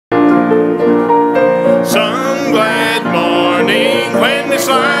Some glad morning when this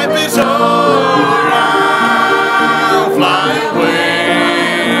life is o'er, I'll fly away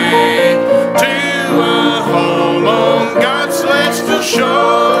to a home on God's celestial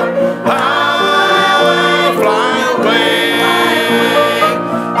shore. I'll fly away.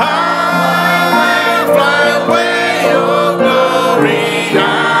 I'll fly away, oh glory.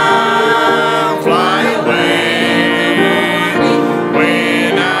 I'll fly away.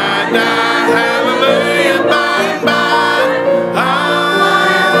 When I die, hallelujah, by and by, I'll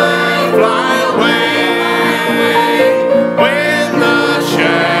fly away. When the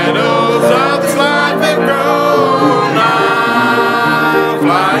shadows of this life have grown, I'll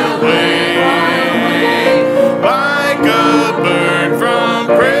fly away. Like a bird from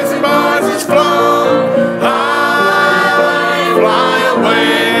prison bars is flown, I'll fly away.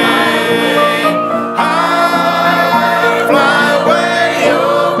 I'll fly away,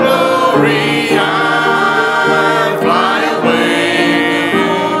 oh glory, I'll fly away.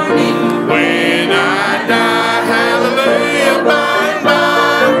 When I die, hallelujah, by and by,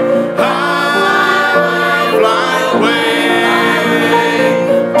 I'll fly away.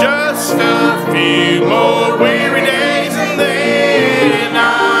 Just a few more weary days and then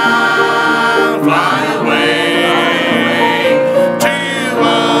I'll fly away to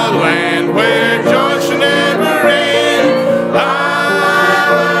a land where joy shall never end.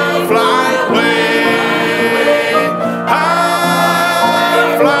 I'll fly away.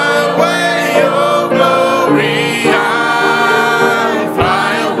 I'll fly away, oh glory, I'll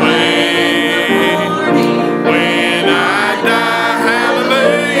fly away. When I die,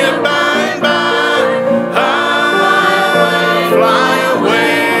 hallelujah, by and by, I'll fly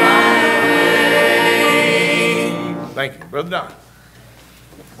away. Thank you, Brother Don.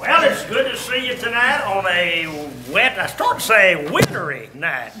 Well, it's good to see you tonight on a wet, I start to say wintry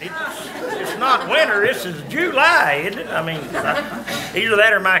night. It's not winter, this is July, isn't it? I mean, either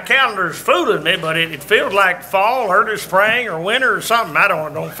that or my calendar's fooling me, but it feels like fall, early spring, or winter or something. I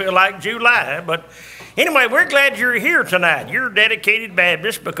don't feel like July, but anyway, we're glad you're here tonight. You're a dedicated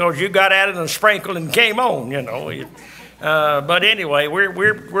Baptist because you got out of the sprinkle and came on, you know. But anyway,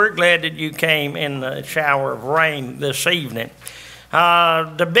 we're glad that you came in the shower of rain this evening.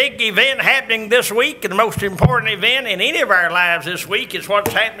 The big event happening this week, and the most important event in any of our lives this week, is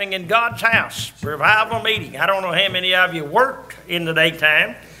what's happening in God's house, revival meeting. I don't know how many of you worked in the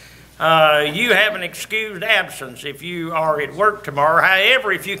daytime. You have an excused absence if you are at work tomorrow.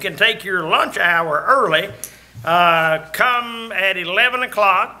 However, if you can take your lunch hour early, come at 11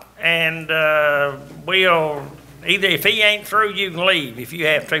 o'clock, and we'll either, if he ain't through, you can leave if you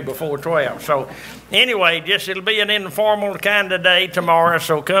have to before 12. So anyway, just it'll be an informal kind of day tomorrow.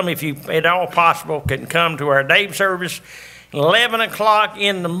 So come if you at all possible can come to our day service 11 o'clock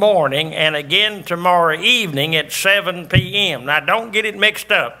in the morning, and again tomorrow evening at 7 p.m. Now don't get it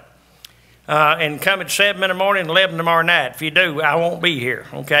mixed up and come at 7 in the morning and 11 tomorrow night. If you do, I won't be here,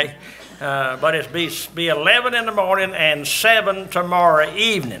 okay? But it's be 11 in the morning and 7 tomorrow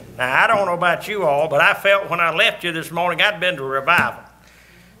evening. Now, I don't know about you all, but I felt when I left you this morning, I'd been to a revival.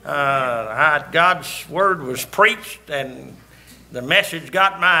 God's word was preached, and the message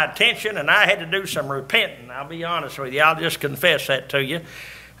got my attention, and I had to do some repenting. I'll be honest with you. I'll just confess that to you.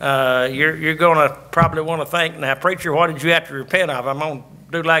 You're going to probably want to think, now, preacher, what did you have to repent of? I'm going to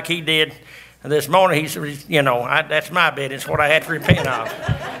do like he did this morning. He said, you know, that's my business, what I had to repent of.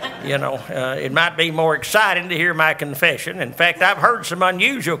 You know, it might be more exciting to hear my confession. In fact, I've heard some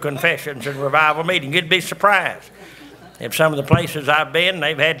unusual confessions in revival meeting. You'd be surprised. In some of the places I've been,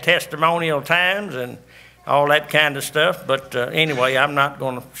 they've had testimonial times and all that kind of stuff. But anyway, I'm not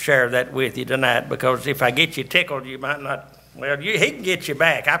going to share that with you tonight, because if I get you tickled, you might not, well, he can get you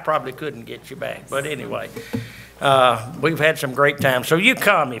back. I probably couldn't get you back. But anyway, we've had some great times. So you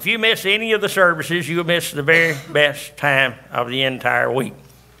come. If you miss any of the services, you'll miss the very best time of the entire week.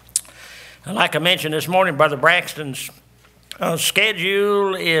 Like I mentioned this morning, Brother Braxton's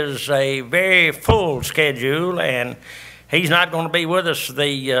schedule is a very full schedule, and he's not going to be with us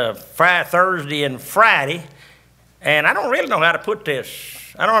the Thursday and Friday. And I don't really know how to put this.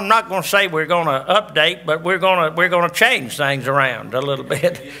 I'm not going to say we're going to update, but we're going to change things around a little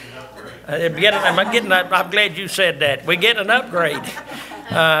bit. I'm glad you said that. We're getting an upgrade.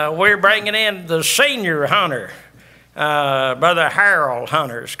 We're bringing in the senior hunter. Brother Harold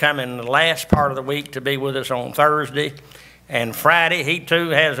Hunter's coming the last part of the week to be with us on Thursday and Friday. He too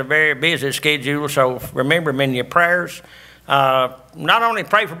has a very busy schedule, so remember him in your prayers. Not only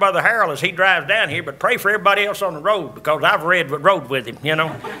pray for Brother Harold as he drives down here, but pray for everybody else on the road, because I've rode with him, you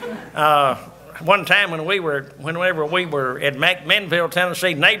know. one time whenever we were at McMinnville,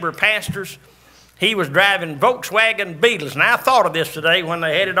 Tennessee, neighbor pastors, he was driving Volkswagen Beetles. And I thought of this today when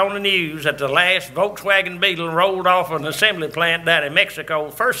they had it on the news that the last Volkswagen Beetle rolled off an assembly plant down in Mexico.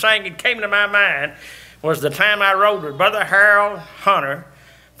 The first thing that came to my mind was the time I rode with Brother Harold Hunter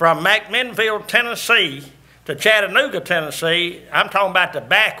from McMinnville, Tennessee to Chattanooga, Tennessee. I'm talking about the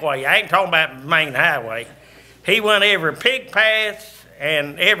back way. I ain't talking about the main highway. He went every pig path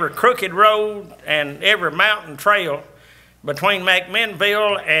and every crooked road and every mountain trail between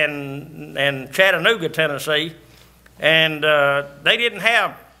McMinnville and Chattanooga, Tennessee. And they didn't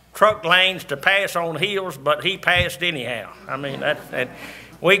have truck lanes to pass on hills, but he passed anyhow. I mean,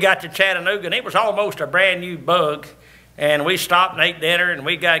 we got to Chattanooga, and it was almost a brand new bug. And we stopped and ate dinner,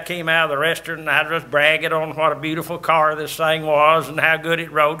 and came out of the restaurant, and I was bragging on what a beautiful car this thing was and how good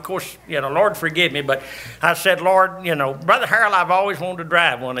it rode. Of course, Lord forgive me, but I said, Lord, Brother Harold, I've always wanted to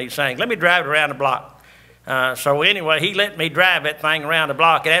drive one of these things. Let me drive it around the block. So anyway, he let me drive that thing around the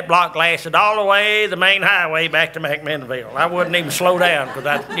block, and that block lasted all the way the main highway back to McMinnville. I wouldn't even slow down because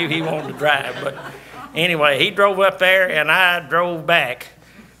I knew he wanted to drive. But anyway, he drove up there, and I drove back.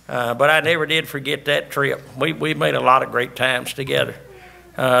 But I never did forget that trip. We made a lot of great times together.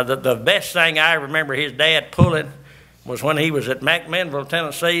 The best thing I remember his dad pulling was when he was at McMinnville,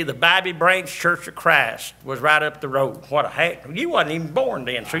 Tennessee. The Bobby Branch Church of Christ was right up the road. What a heck! You wasn't even born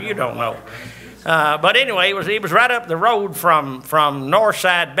then, so you don't know. But anyway, he was right up the road from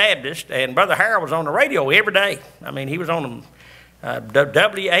Northside Baptist, and Brother Harold was on the radio every day. I mean, he was on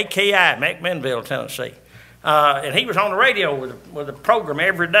WAKI, McMinnville, Tennessee. And he was on the radio with a program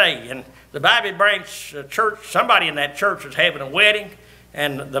every day. And the Bobby Branch Church, somebody in that church was having a wedding,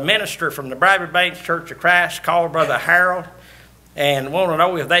 and the minister from the Bobby Branch Church of Christ called Brother Harold and wanted to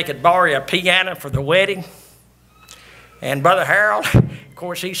know if they could borrow a piano for the wedding. And Brother Harold, of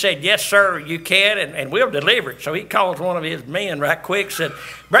course, he said, yes, sir, you can, and we'll deliver it. So he calls one of his men right quick, said,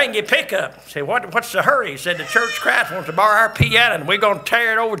 bring your pickup. I said, what's the hurry? He said, the Church of Christ wants to borrow our piano, and we're going to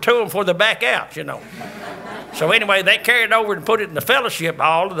tear it over to them before they back out, So anyway, they carried it over and put it in the fellowship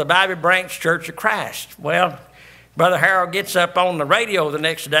hall of the Bobby Branch Church of Christ. Well, Brother Harold gets up on the radio the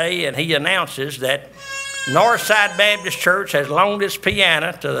next day, and he announces that Northside Baptist Church has loaned its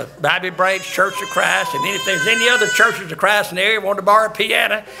piano to the Bobby Branch Church of Christ, and if there's any other churches of Christ in the area want to borrow a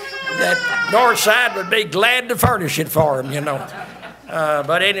piano, that Northside would be glad to furnish it for them,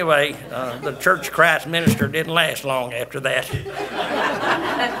 But anyway, the Church of Christ minister didn't last long after that.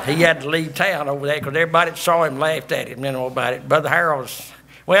 He had to leave town over there because everybody that saw him laughed at him, about it. Brother Harold's,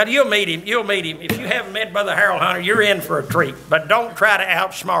 well, you'll meet him. If you haven't met Brother Harold Hunter, you're in for a treat. But don't try to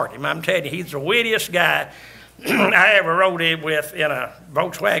outsmart him. I'm telling you, he's the wittiest guy I ever rode in with in a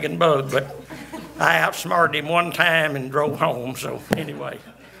Volkswagen Bug. But I outsmarted him one time and drove home. So anyway.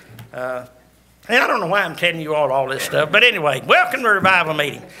 And I don't know why I'm telling you all this stuff, but anyway, welcome to revival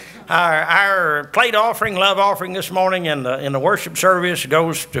meeting. Our plate offering, love offering this morning in the worship service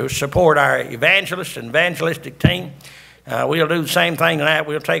goes to support our evangelist and evangelistic team. We'll do the same thing tonight.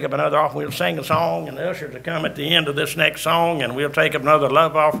 We'll take up another offering. We'll sing a song, and the ushers will come at the end of this next song, and we'll take up another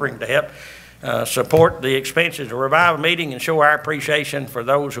love offering to help support the expenses of revival meeting and show our appreciation for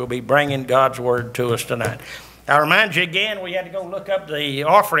those who will be bringing God's word to us tonight. I remind you again, we had to go look up the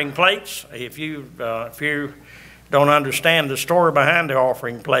offering plates. If you don't understand the story behind the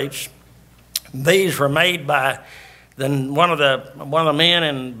offering plates, these were made by one of the men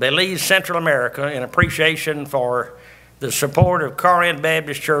in Belize, Central America, in appreciation for the support of Corinth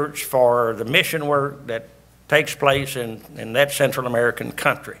Baptist Church for the mission work that takes place in that Central American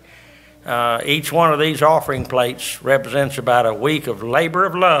country. Each one of these offering plates represents about a week of labor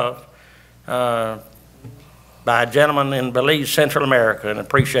of love by a gentleman in Belize, Central America, in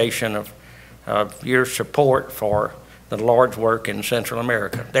appreciation of your support for the Lord's work in Central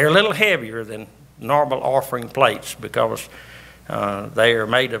America. They're a little heavier than normal offering plates because they are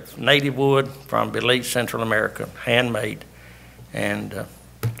made of native wood from Belize, Central America, handmade. And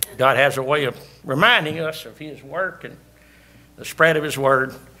God has a way of reminding us of his work and the spread of his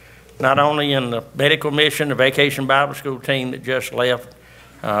word, not only in the medical mission, the Vacation Bible School team that just left,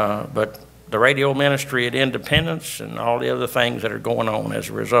 but the radio ministry at Independence and all the other things that are going on as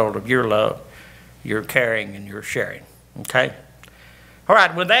a result of your love, your caring, and your sharing. Okay? All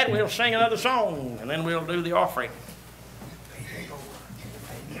right, with that, we'll sing another song, and then we'll do the offering.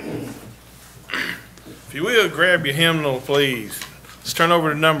 If you will, grab your hymnal, please. Let's turn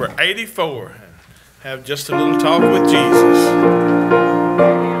over to number 84 and have just a little talk with Jesus.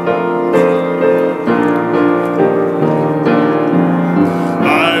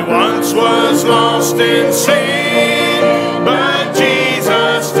 Was lost in sin, but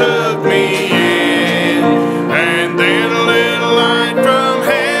Jesus took me in.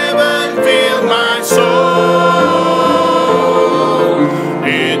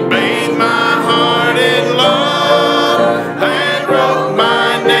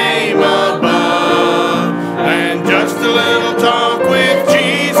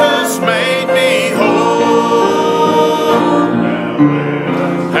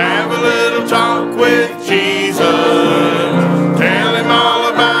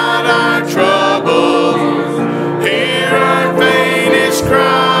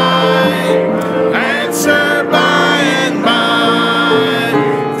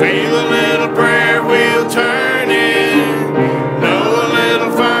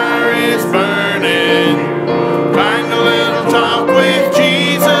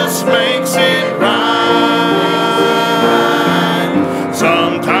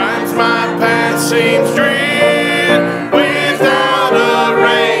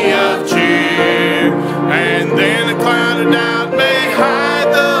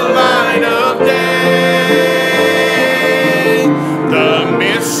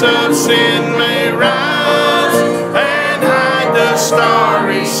 sin may rise and hide the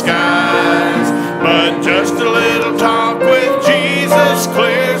starry skies, but just a little talk with Jesus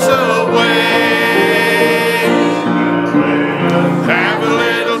clears away. Have a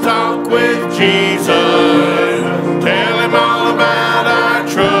little talk with Jesus, tell him all about our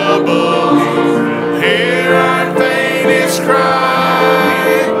troubles, hear our faintest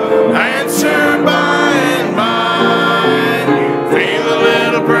cry, answer by and by. Feel a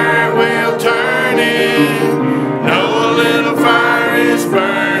little prayer wheel turning, know a little fire is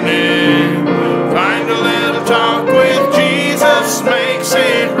burning. Find a little talk with Jesus makes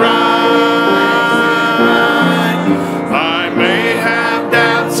it right. I may have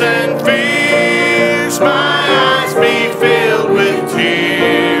doubts and fears, my eyes be filled with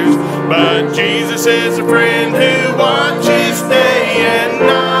tears, but Jesus is a friend who watches day and night.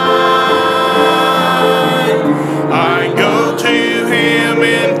 I go to him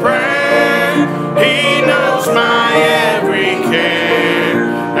in prayer, he knows my every care,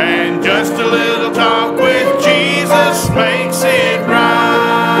 and just a little talk with Jesus makes it right.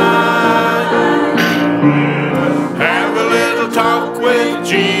 Have a little talk with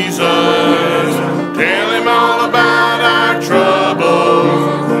Jesus, tell him all about our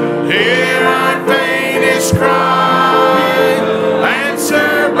troubles, hear our faintest cry,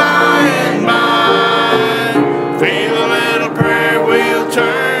 answer by and by. Feel a little prayer wheel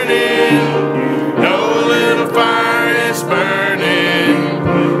turning, know a little fire is burning.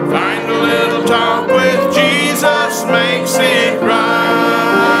 Find a little talk with Jesus makes it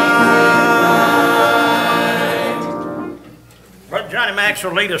right. Brother Johnny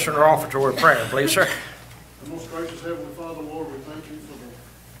Maxwell, lead us in our offertory prayer, please, sir. Most gracious Heavenly Father, Lord, we thank you for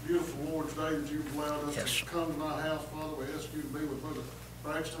the beautiful Lord's Day that you've allowed us Yes. to come to my house, Father. We ask you to be with Brother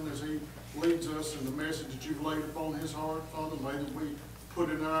Braxton as he leads us in the message that you've laid upon his heart, Father. May that we put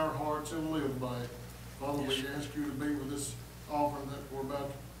it in our hearts and live by it. Father, we ask you to be with this offering that we're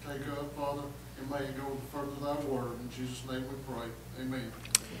about to take up, Father, and may it go further thy word. In Jesus' name we pray. Amen.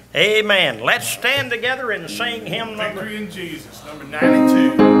 Amen. Let's stand together and sing hymn number Victory in Jesus, number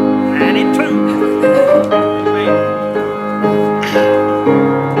 92. 92. Amen.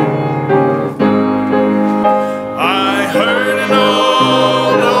 I heard an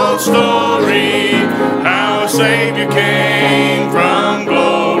old story, how a Savior came from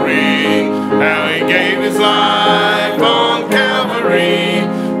glory, how he gave his life on Calvary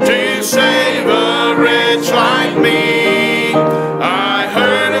to save a wretch like me. I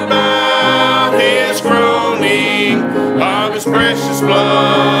heard about his groaning, of his precious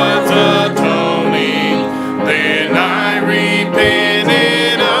blood's atoning. Then I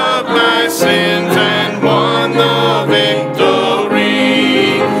repented of my sins and won the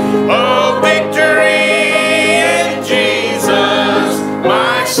victory. Oh, victory in Jesus,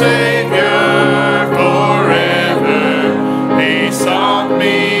 my Savior forever. He sought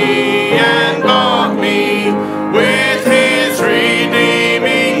me and bought me with his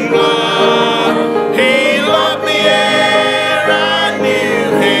redeeming blood. He loved me ere I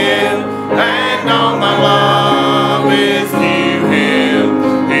knew him, and all my love is new him.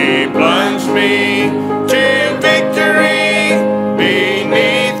 He plunged me to victory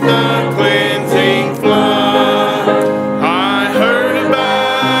beneath the cleansing flood. I heard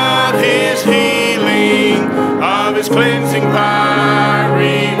about his healing, of his cleansing power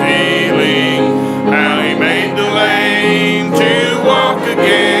revealing, how he made the lame to walk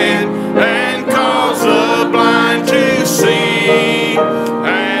again and cause the blind to see.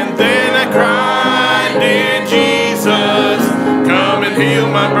 And then I cried, dear Jesus, come and heal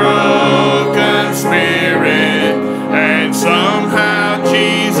my broken spirit. And somehow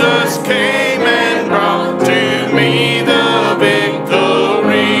Jesus came and brought to me the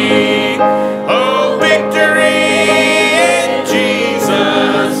victory. Oh, victory in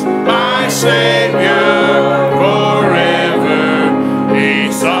Jesus, my Savior forever.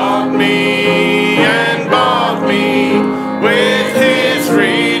 He sought me and bought me with his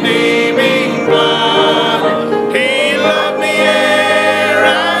redeeming blood. He loved me ere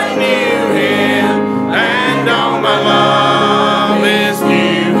I knew him, and all my love is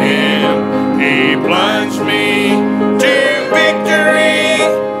new him. He plunged me to victory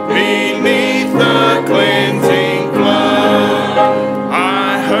beneath the cleansing flood. I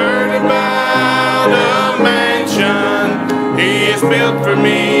heard about a mansion he has built for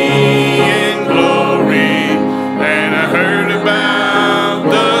me in glory, and I heard about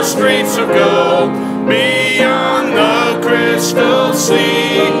the streets of gold beyond the crystal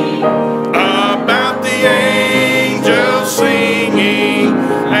sea, about the angels singing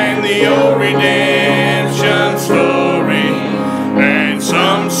and the old redemption story, and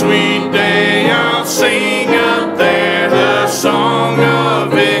some sweet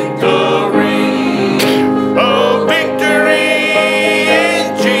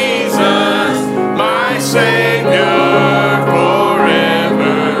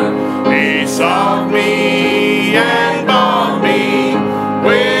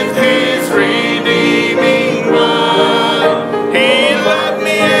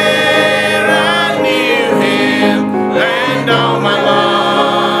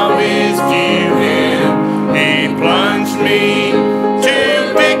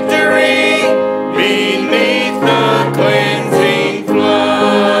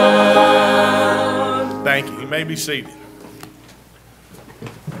Thank you. You may be seated.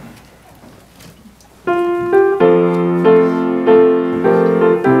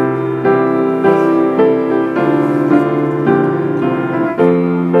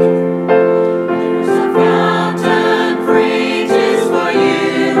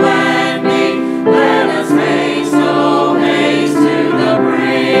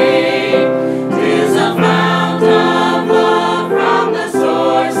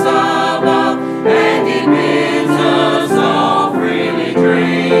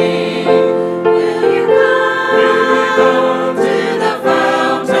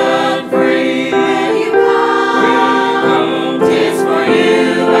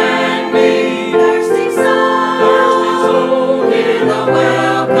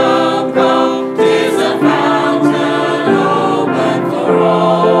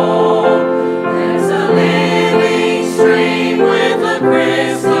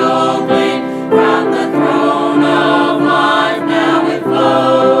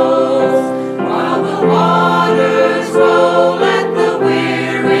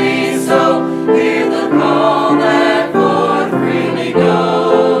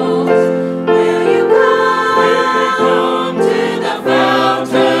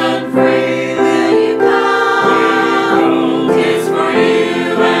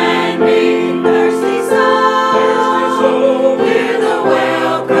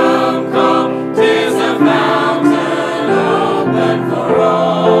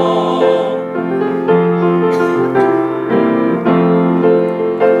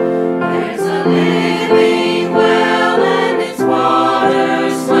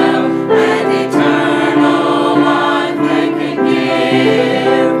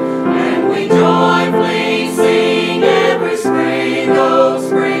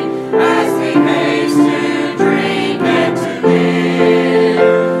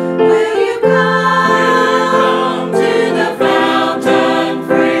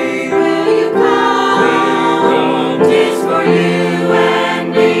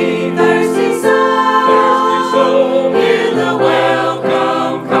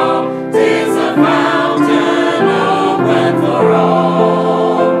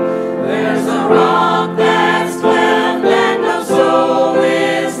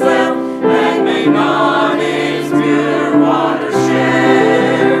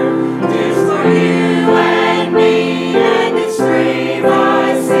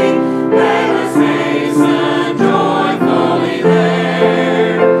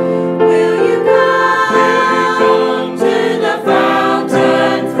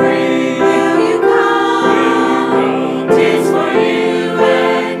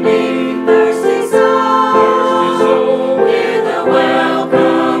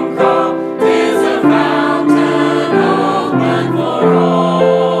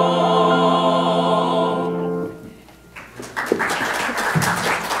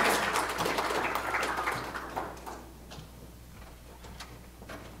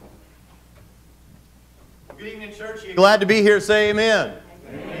 Glad to be here. Say amen.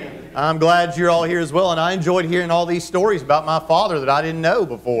 Amen. I'm glad you're all here as well, and I enjoyed hearing all these stories about my father that I didn't know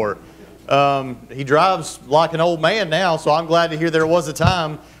before. He drives like an old man now, so I'm glad to hear there was a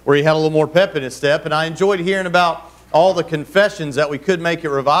time where he had a little more pep in his step, and I enjoyed hearing about all the confessions that we could make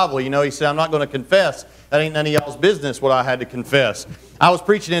at revival. You know, he said, I'm not going to confess. That ain't none of y'all's business what I had to confess. I was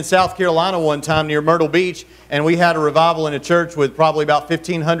preaching in South Carolina one time near Myrtle Beach, and we had a revival in a church with probably about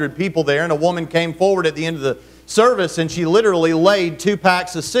 1,500 people there, and a woman came forward at the end of the service, and she literally laid 2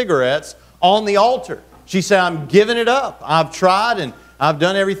 packs of cigarettes on the altar. She said, I'm giving it up. I've tried, and I've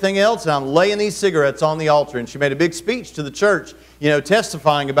done everything else, and I'm laying these cigarettes on the altar. And she made a big speech to the church, you know,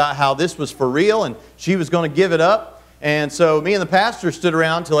 testifying about how this was for real, and she was going to give it up. And so me and the pastor stood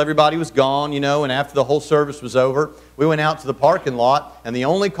around till everybody was gone, you know, and after the whole service was over, we went out to the parking lot, and the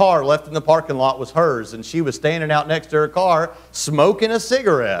only car left in the parking lot was hers, and she was standing out next to her car smoking a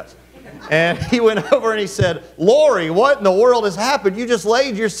cigarette. And he went over and he said, Lori, what in the world has happened? You just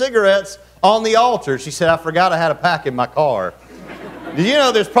laid your cigarettes on the altar. She said, I forgot I had a pack in my car. Did you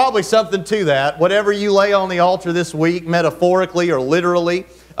know there's probably something to that? Whatever you lay on the altar this week, metaphorically or literally,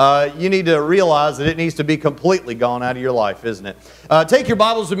 you need to realize that it needs to be completely gone out of your life, isn't it? Take your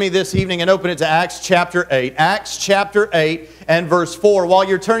Bibles with me this evening and open it to Acts chapter 8. Acts chapter 8 and verse 4. While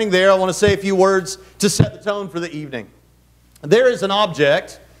you're turning there, I want to say a few words to set the tone for the evening. There is an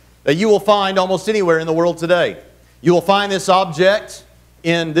object that you will find almost anywhere in the world today. You will find this object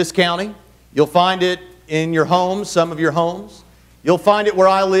in this county. You'll find it in your homes, some of your homes. You'll find it where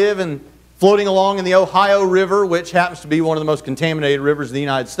I live and floating along in the Ohio River, which happens to be one of the most contaminated rivers in the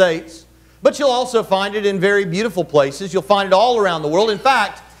United States. But you'll also find it in very beautiful places. You'll find it all around the world. In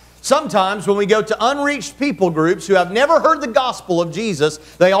fact, Sometimes when we go to unreached people groups who have never heard the gospel of Jesus,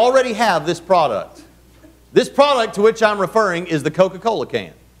 they already have this product. This product to which I'm referring is the Coca-Cola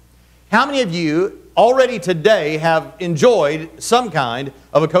can. How many of you already today have enjoyed some kind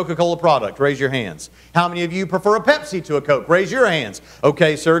of a Coca-Cola product? Raise your hands. How many of you prefer a Pepsi to a Coke? Raise your hands.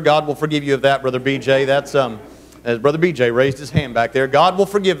 Okay, sir, God will forgive you of that, Brother BJ. That's, as Brother BJ raised his hand back there. God will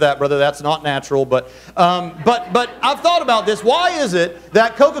forgive that, brother. That's not natural. But I've thought about this. Why is it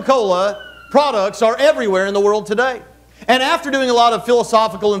that Coca-Cola products are everywhere in the world today? And after doing a lot of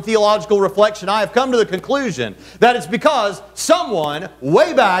philosophical and theological reflection, I have come to the conclusion that it's because someone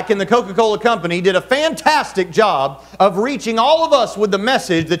way back in the Coca-Cola company did a fantastic job of reaching all of us with the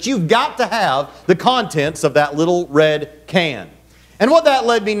message that you've got to have the contents of that little red can. And what that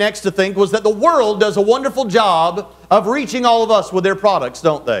led me next to think was that the world does a wonderful job of reaching all of us with their products,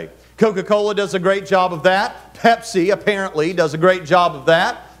 don't they? Coca-Cola does a great job of that. Pepsi apparently does a great job of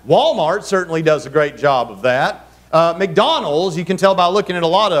that. Walmart certainly does a great job of that. McDonald's, you can tell by looking at a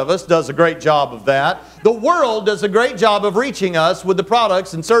lot of us, does a great job of that. The world does a great job of reaching us with the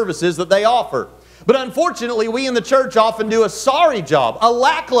products and services that they offer. But unfortunately, we in the church often do a sorry job, a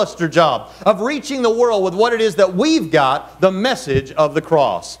lackluster job of reaching the world with what it is that we've got, the message of the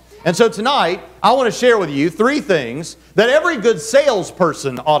cross. And so tonight, I want to share with you 3 things that every good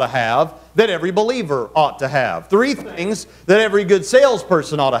salesperson ought to have, that every believer ought to have. 3 things that every good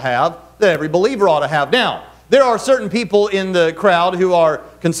salesperson ought to have, that every believer ought to have. Now, there are certain people in the crowd who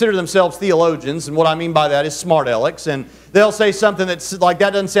consider themselves theologians, and what I mean by that is smart alecks, and they'll say something that's like,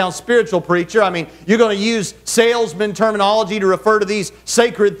 that doesn't sound spiritual, preacher. I mean, you're going to use salesman terminology to refer to these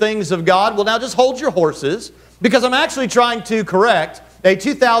sacred things of God. Well, now just hold your horses, because I'm actually trying to correct a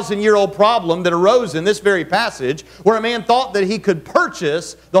 2,000-year-old problem that arose in this very passage, where a man thought that he could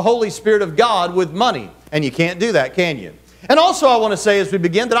purchase the Holy Spirit of God with money. And you can't do that, can you? And also I want to say as we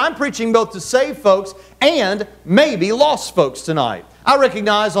begin that I'm preaching both to saved folks and maybe lost folks tonight. I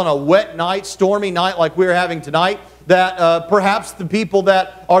recognize on a wet night, stormy night like we're having tonight, that perhaps the people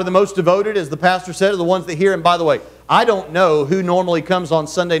that are the most devoted, as the pastor said, are the ones that hear. And by the way, I don't know who normally comes on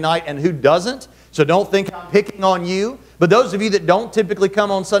Sunday night and who doesn't, so don't think I'm picking on you. But those of you that don't typically come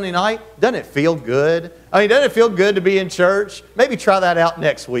on Sunday night, doesn't it feel good? I mean, doesn't it feel good to be in church? Maybe try that out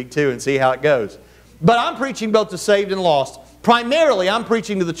next week too and see how it goes. But I'm preaching both to saved and lost. Primarily, I'm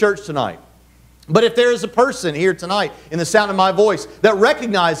preaching to the church tonight. But if there is a person here tonight in the sound of my voice that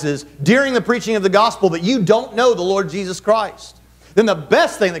recognizes during the preaching of the gospel that you don't know the Lord Jesus Christ, then the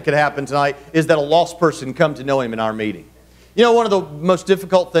best thing that could happen tonight is that a lost person come to know Him in our meeting. You know, one of the most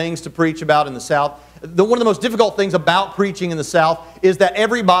difficult things to preach about in the South, one of the most difficult things about preaching in the South is that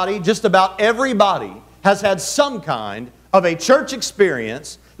everybody, just about everybody, has had some kind of a church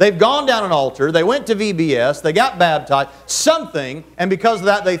experience. They've gone down an altar, they went to VBS, they got baptized, something, and because of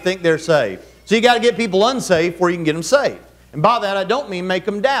that they think they're saved. So you got to get people unsaved before you can get them saved. And by that I don't mean make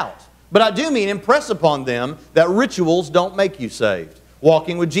them doubt, but I do mean impress upon them that rituals don't make you saved.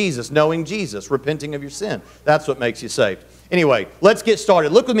 Walking with Jesus, knowing Jesus, repenting of your sin, that's what makes you saved. Anyway, let's get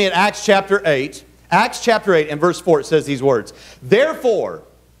started. Look with me at Acts chapter 8. Acts chapter 8 and verse 4, it says these words. Therefore,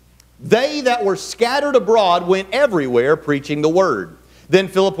 they that were scattered abroad went everywhere preaching the word. Then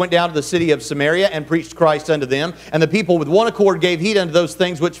Philip went down to the city of Samaria and preached Christ unto them. And the people with one accord gave heed unto those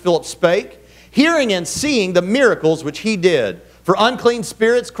things which Philip spake, hearing and seeing the miracles which he did. For unclean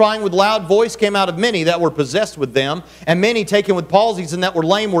spirits, crying with loud voice, came out of many that were possessed with them. And many taken with palsies and that were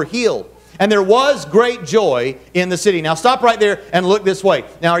lame were healed. And there was great joy in the city. Now stop right there and look this way.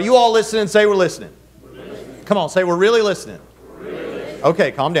 Now are you all listening? Say we're listening. Come on, say we're really listening.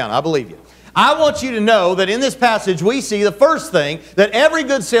 Okay, calm down. I believe you. I want you to know that in this passage we see the first thing that every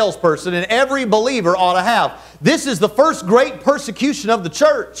good salesperson and every believer ought to have. This is the first great persecution of the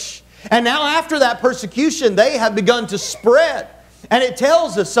church. And now after that persecution, they have begun to spread. And it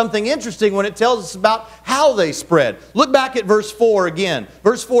tells us something interesting when it tells us about how they spread. Look back at verse 4 again.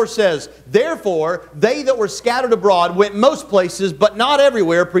 Verse 4 says, Therefore, they that were scattered abroad went most places, but not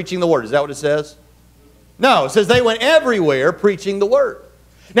everywhere, preaching the word. Is that what it says? No, it says they went everywhere preaching the word.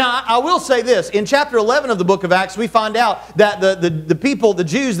 Now, I will say this. In chapter 11 of the book of Acts, we find out that the people, the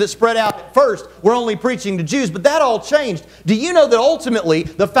Jews that spread out at first, were only preaching to Jews. But that all changed. Do you know that ultimately,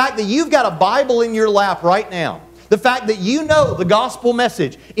 the fact that you've got a Bible in your lap right now, the fact that you know the gospel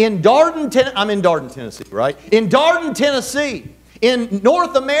message in Darden, I'm in Darden, Tennessee, right? In Darden, Tennessee, in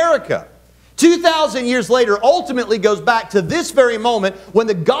North America, 2,000 years later, ultimately goes back to this very moment when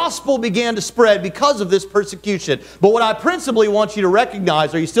the gospel began to spread because of this persecution. But what I principally want you to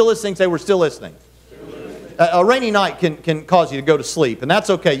recognize, are you still listening? Say, we're still listening. A rainy night can cause you to go to sleep, and that's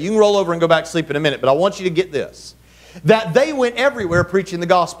okay. You can roll over and go back to sleep in a minute, but I want you to get this. that they went everywhere preaching the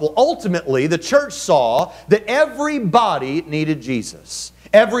gospel. Ultimately, the church saw that everybody needed Jesus.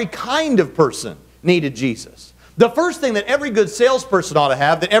 Every kind of person needed Jesus. The first thing that every good salesperson ought to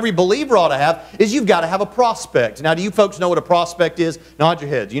have, that every believer ought to have, is you've got to have a prospect. Now, do you folks know what a prospect is? Nod your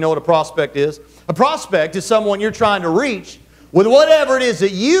heads. You know what a prospect is? A prospect is someone you're trying to reach with whatever it is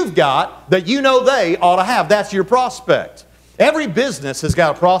that you've got that you know they ought to have. That's your prospect. Every business has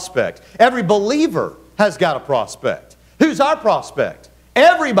got a prospect. Every believer has got a prospect. Who's our prospect?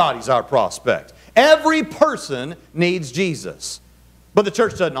 Everybody's our prospect. Every person needs Jesus. But the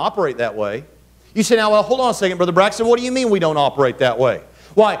church doesn't operate that way. You say, now, well, hold on a second, Brother Braxton. What do you mean we don't operate that way?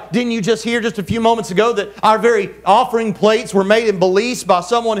 Why, didn't you just hear just a few moments ago that our very offering plates were made in Belize by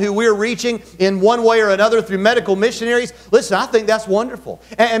someone who we're reaching in one way or another through medical missionaries? Listen, I think that's wonderful.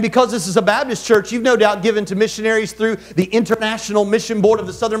 And because this is a Baptist church, you've no doubt given to missionaries through the International Mission Board of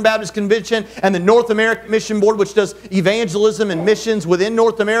the Southern Baptist Convention and the North American Mission Board, which does evangelism and missions within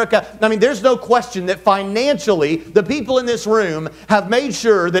North America. I mean, there's no question that financially, the people in this room have made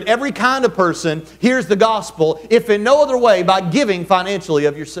sure that every kind of person hears the gospel, if in no other way, by giving financially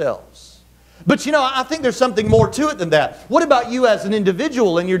of yourselves. But you know, I think there's something more to it than that. What about you as an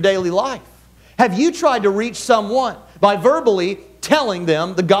individual in your daily life? Have you tried to reach someone by verbally telling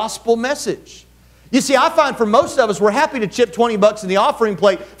them the gospel message? You see, I find for most of us, we're happy to chip 20 bucks in the offering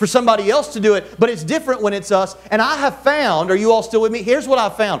plate for somebody else to do it, but it's different when it's us. And I have found, are you all still with me? Here's what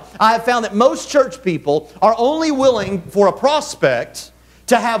I've found. I have found that most church people are only willing for a prospect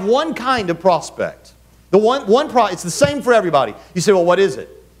to have one kind of prospect. It's the same for everybody. You say, well, what is it?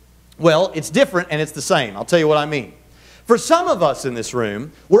 Well, it's different and it's the same. I'll tell you what I mean. For some of us in this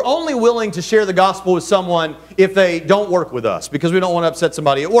room, we're only willing to share the gospel with someone if they don't work with us, because we don't want to upset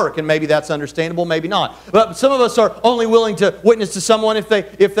somebody at work, and maybe that's understandable, maybe not. But some of us are only willing to witness to someone if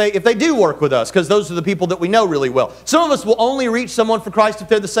they do work with us, because those are the people that we know really well. Some of us will only reach someone for Christ if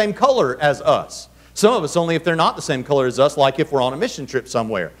they're the same color as us. Some of us only if they're not the same color as us, like if we're on a mission trip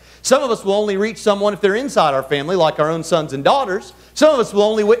somewhere. Some of us will only reach someone if they're inside our family, like our own sons and daughters. Some of us will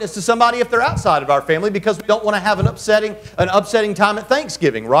only witness to somebody if they're outside of our family, because we don't want to have an upsetting time at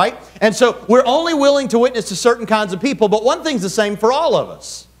Thanksgiving, right? And so we're only willing to witness to certain kinds of people, but one thing's the same for all of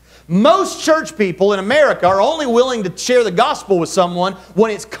us. Most church people in America are only willing to share the gospel with someone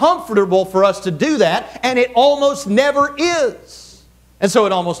when it's comfortable for us to do that, and it almost never is. And so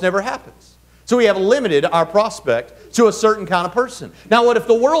it almost never happens. So we have limited our prospect to a certain kind of person. Now, what if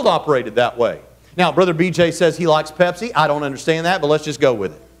the world operated that way? Now, Brother BJ says he likes Pepsi. I don't understand that, but let's just go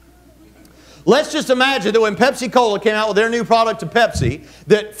with it. Let's just imagine that when Pepsi-Cola came out with their new product to Pepsi,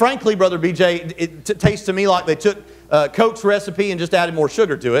 that frankly, Brother BJ, it tastes to me like they took Coke's recipe and just added more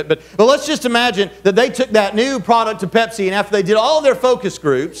sugar to it. But let's just imagine that they took that new product to Pepsi, and after they did all their focus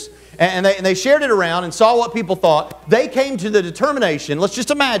groups, and they shared it around and saw what people thought, they came to the determination, let's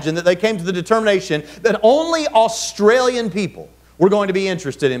just imagine that they came to the determination that only Australian people were going to be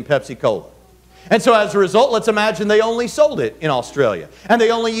interested in Pepsi-Cola. And so as a result, let's imagine they only sold it in Australia. And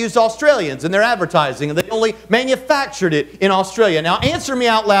they only used Australians in their advertising. And they only manufactured it in Australia. Now answer me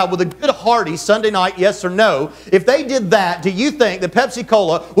out loud with a good hearty Sunday night yes or no. If they did that, do you think that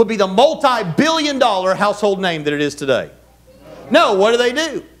Pepsi-Cola would be the multi-billion-dollar household name that it is today? No. What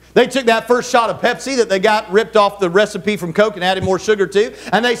do? They took that first shot of Pepsi that they got ripped off the recipe from Coke and added more sugar to,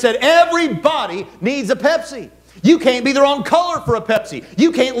 and they said, everybody needs a Pepsi. You can't be the wrong color for a Pepsi.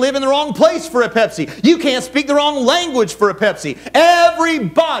 You can't live in the wrong place for a Pepsi. You can't speak the wrong language for a Pepsi.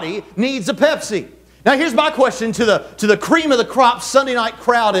 Everybody needs a Pepsi. Now here's my question to the cream of the crop Sunday night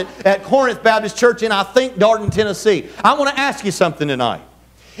crowd at Corinth Baptist Church in, I think, Darden, Tennessee. I want to ask you something tonight.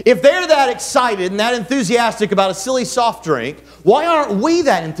 If they're that excited and that enthusiastic about a silly soft drink, why aren't we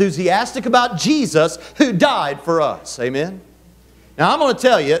that enthusiastic about Jesus who died for us? Amen? Now I'm going to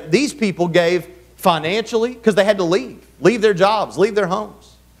tell you, these people gave financially because they had to leave their jobs, leave their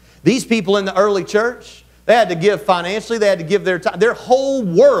homes. These people in the early church, they had to give financially, they had to give their time. Their whole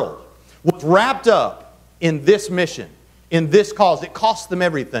world was wrapped up in this mission, in this cause. It cost them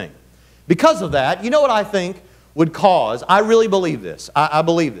everything. Because of that, you know what I think would cause, I really believe this, I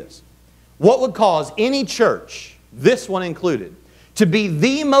believe this. What would cause any church, this one included, to be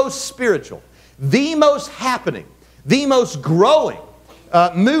the most spiritual, the most happening, the most growing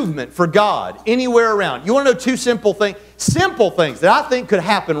movement for God anywhere around? You want to know two simple things that I think could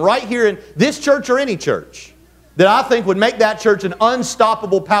happen right here in this church or any church that I think would make that church an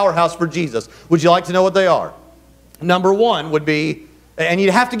unstoppable powerhouse for Jesus. Would you like to know what they are? Number one would be, and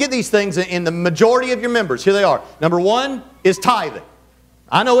you'd have to get these things in the majority of your members. Here they are. Number one is tithing.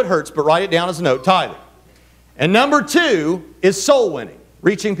 I know it hurts, but write it down as a note, tithing. And number two is soul winning,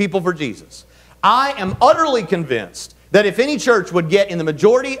 reaching people for Jesus. I am utterly convinced that if any church would get in the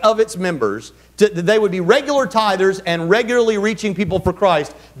majority of its members, they would be regular tithers and regularly reaching people for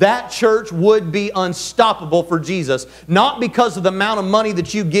Christ, that church would be unstoppable for Jesus. Not because of the amount of money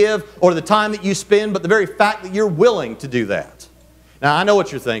that you give or the time that you spend, but the very fact that you're willing to do that. Now, I know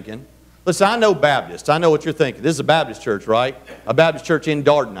what you're thinking. Listen, I know Baptists. I know what you're thinking. This is a Baptist church, right? A Baptist church in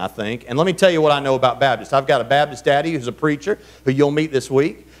Darden, I think. And let me tell you what I know about Baptists. I've got a Baptist daddy who's a preacher who you'll meet this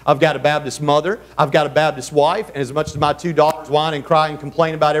week. I've got a Baptist mother. I've got a Baptist wife. And as much as my 2 daughters whine and cry and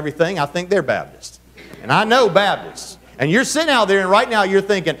complain about everything, I think they're Baptists. And I know Baptists. And you're sitting out there and right now you're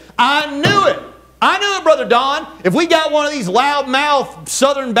thinking, I knew it. I knew it, Brother Don. If we got one of these loudmouth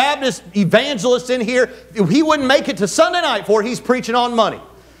Southern Baptist evangelists in here, he wouldn't make it to Sunday night before he's preaching on money.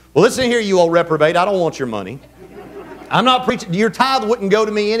 Well, listen here, you old reprobate. I don't want your money. I'm not preaching. Your tithe wouldn't go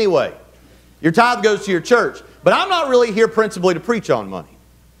to me anyway. Your tithe goes to your church. But I'm not really here principally to preach on money.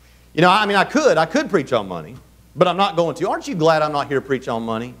 You know, I mean, I could preach on money, but I'm not going to. Aren't you glad I'm not here to preach on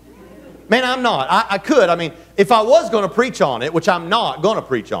money? Man, I'm not. I could. I mean, if I was going to preach on it, which I'm not going to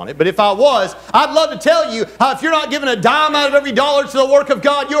preach on it, but if I was, I'd love to tell you how if you're not giving a dime out of every dollar to the work of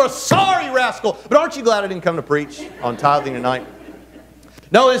God, you're a sorry rascal. But aren't you glad I didn't come to preach on tithing tonight?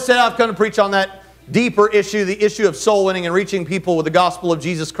 No, instead I've come to preach on that deeper issue, the issue of soul winning and reaching people with the gospel of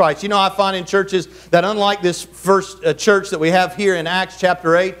Jesus Christ. You know, I find in churches that unlike this first church that we have here in Acts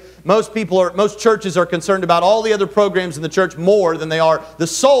chapter 8, most churches are concerned about all the other programs in the church more than they are the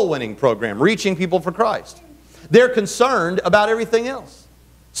soul winning program, reaching people for Christ. They're concerned about everything else.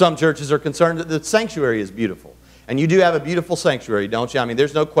 Some churches are concerned that the sanctuary is beautiful. And you do have a beautiful sanctuary, don't you? I mean,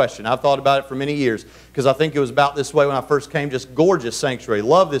 there's no question. I've thought about it for many years because I think it was about this way when I first came. Just gorgeous sanctuary.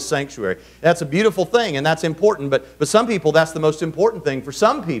 Love this sanctuary. That's a beautiful thing and that's important. But some people, that's the most important thing. For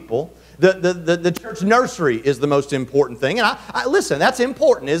some people, the church nursery is the most important thing. And I listen, that's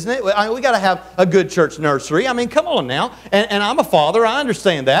important, isn't it? We got to have a good church nursery. I mean, come on now. And I'm a father. I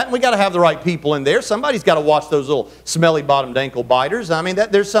understand that. And we got to have the right people in there. Somebody's got to watch those little smelly bottomed ankle biters. I mean,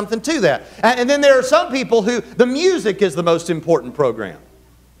 there's something to that. And then there are some people who the music is the most important program.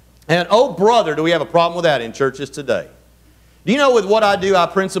 And oh, brother, do we have a problem with that in churches today. Do you know with what I do, I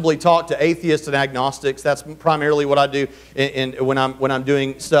principally talk to atheists and agnostics. That's primarily what I do when I'm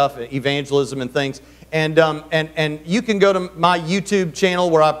doing stuff, evangelism and things. And you can go to my YouTube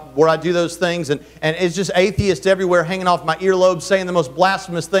channel where I do those things, and it's just atheists everywhere hanging off my earlobes saying the most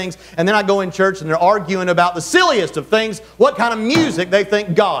blasphemous things. And then I go in church and they're arguing about the silliest of things, what kind of music they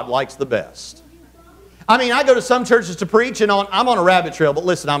think God likes the best. I mean, I go to some churches to preach, and I'm on a rabbit trail, but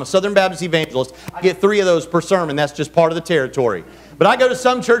listen, I'm a Southern Baptist evangelist. I get 3 of those per sermon. That's just part of the territory. But I go to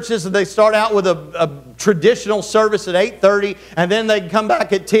some churches, and they start out with a traditional service at 8:30, and then they come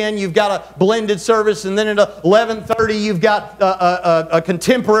back at 10. You've got a blended service, and then at 11:30, you've got a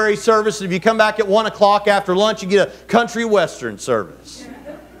contemporary service. If you come back at 1 o'clock after lunch, you get a country western service.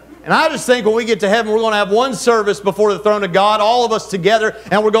 And I just think when we get to heaven, we're going to have one service before the throne of God, all of us together,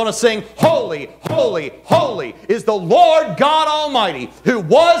 and we're going to sing, Holy, holy, holy is the Lord God Almighty, who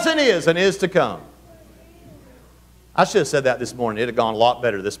was and is to come. I should have said that this morning. It would have gone a lot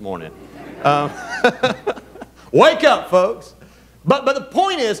better this morning. Wake up, folks. But the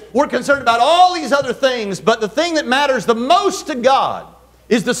point is, we're concerned about all these other things, but the thing that matters the most to God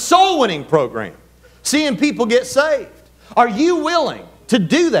is the soul winning program, seeing people get saved. Are you willing to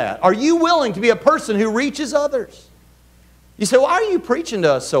do that? Are you willing to be a person who reaches others? You say, why are you preaching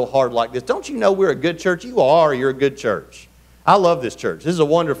to us so hard like this? Don't you know we're a good church? You are. You're a good church. I love this church. This is a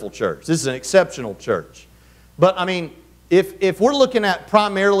wonderful church. This is an exceptional church. But, I mean, if we're looking at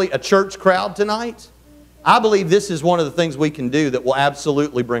primarily a church crowd tonight, I believe this is one of the things we can do that will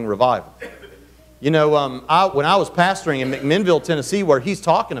absolutely bring revival. You know, when I was pastoring in McMinnville, Tennessee, where he's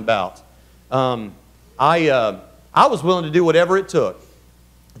talking about, I was willing to do whatever it took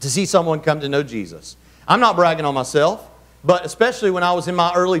to see someone come to know Jesus. I'm not bragging on myself, but especially when I was in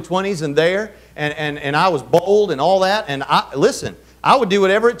my early 20s and there, and I was bold and all that, and listen, I would do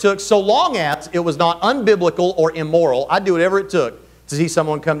whatever it took so long as it was not unbiblical or immoral. I'd do whatever it took to see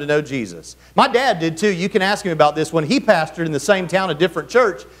someone come to know Jesus. My dad did too. You can ask him about this. When he pastored in the same town, a different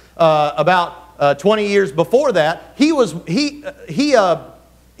church, about 20 years before that, he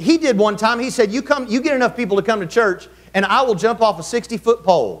did one time. He said, you get enough people to come to church, and I will jump off a 60-foot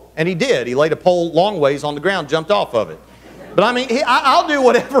pole. And he did. He laid a pole long ways on the ground, jumped off of it. But I mean, I'll do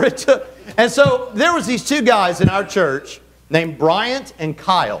whatever it took. And so there was these 2 guys in our church named Bryant and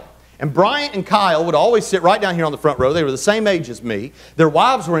Kyle. And Bryant and Kyle would always sit right down here on the front row. They were the same age as me. Their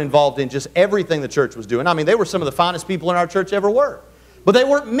wives were involved in just everything the church was doing. I mean, they were some of the finest people in our church ever were. But they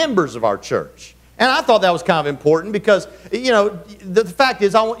weren't members of our church. And I thought that was kind of important because, you know, the fact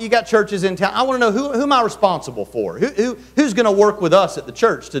is, you got churches in town. I want to know who am I responsible for? Who's going to work with us at the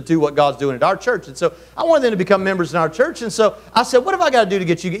church to do what God's doing at our church? And so I wanted them to become members in our church. And so I said, what have I got to do to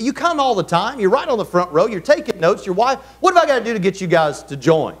get you? You come all the time. You're right on the front row. You're taking notes. Your wife. What have I got to do to get you guys to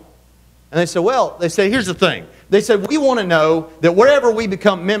join? And they said, well, here's the thing. They said, we want to know that wherever we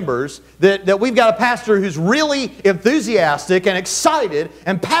become members, that we've got a pastor who's really enthusiastic and excited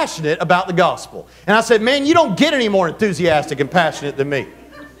and passionate about the gospel. And I said, man, you don't get any more enthusiastic and passionate than me.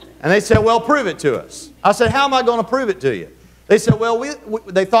 And they said, well, prove it to us. I said, how am I going to prove it to you? They said, well,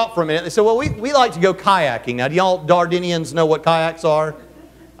 they thought for a minute. They said, well, we like to go kayaking. Now, do y'all Dardenians know what kayaks are?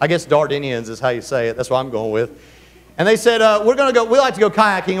 I guess Dardenians is how you say it. That's what I'm going with. And they said, we like to go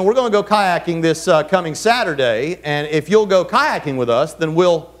kayaking, and we're going to go kayaking this coming Saturday, and if you'll go kayaking with us, then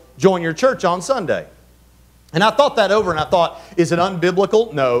we'll join your church on Sunday. And I thought that over, and I thought, is it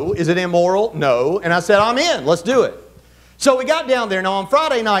unbiblical? No. Is it immoral? No. And I said, I'm in. Let's do it. So we got down there. Now, on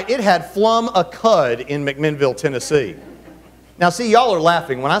Friday night, it had flum a cud in McMinnville, Tennessee. Now, see, y'all are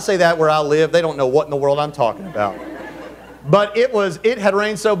laughing. When I say that where I live, they don't know what in the world I'm talking about. But it had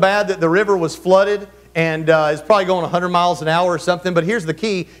rained so bad that the river was flooded. And it's probably going 100 miles an hour or something. But here's the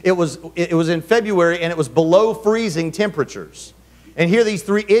key. It was in February, and it was below freezing temperatures. And here these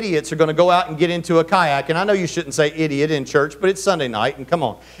three idiots are going to go out and get into a kayak. And I know you shouldn't say idiot in church, but it's Sunday night, and come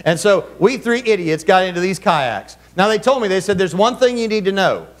on. And so we three idiots got into these kayaks. Now they told me, they said, there's one thing you need to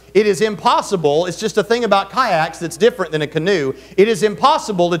know. It is impossible, it's just a thing about kayaks that's different than a canoe. It is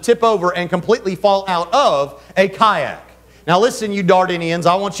impossible to tip over and completely fall out of a kayak. Now listen, you Dardenians,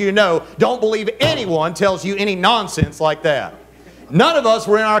 I want you to know, don't believe anyone tells you any nonsense like that. None of us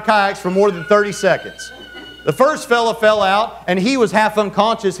were in our kayaks for more than 30 seconds. The first fella fell out, and he was half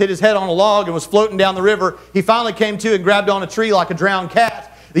unconscious, hit his head on a log, and was floating down the river. He finally came to and grabbed on a tree like a drowned cat.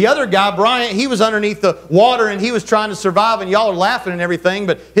 The other guy, Bryant, he was underneath the water, and he was trying to survive, and y'all are laughing and everything,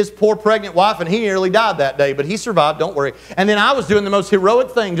 but his poor pregnant wife, and he nearly died that day, but he survived, don't worry. And then I was doing the most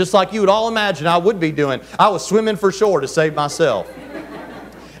heroic thing, just like you would all imagine I would be doing. I was swimming for shore to save myself.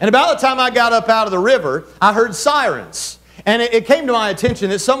 And about the time I got up out of the river, I heard sirens. And it came to my attention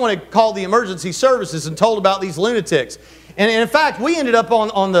that someone had called the emergency services and told about these lunatics. And in fact, we ended up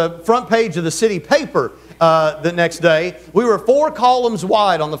on the front page of the city paper the next day. We were 4 columns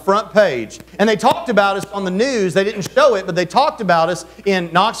wide on the front page. And they talked about us on the news. They didn't show it, but they talked about us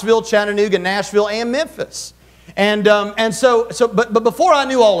in Knoxville, Chattanooga, Nashville, and Memphis. But before I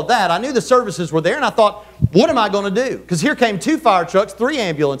knew all of that, I knew the services were there, and I thought, what am I going to do? Because here came 2 fire trucks, 3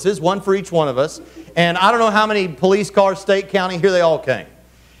 ambulances, 1 for each one of us. And I don't know how many police cars, state, county, here they all came.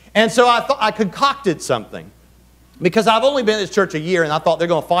 And so I thought I concocted something. Because I've only been at this church a year, and I thought they're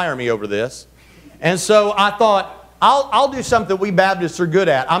going to fire me over this. And so I thought, I'll do something we Baptists are good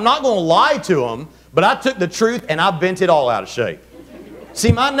at. I'm not going to lie to them, but I took the truth and I bent it all out of shape.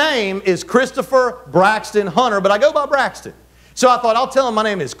 See, my name is Christopher Braxton Hunter, but I go by Braxton. So I thought, I'll tell them my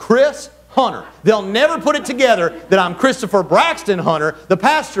name is Chris Hunter. They'll never put it together that I'm Christopher Braxton Hunter, the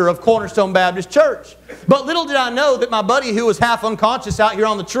pastor of Cornerstone Baptist Church. But little did I know that my buddy who was half unconscious out here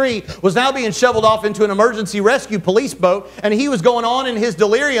on the tree was now being shoveled off into an emergency rescue police boat, and he was going on in his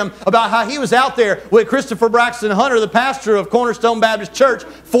delirium about how he was out there with Christopher Braxton Hunter, the pastor of Cornerstone Baptist Church,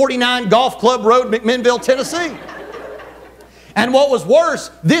 49 Golf Club Road, McMinnville, Tennessee. And what was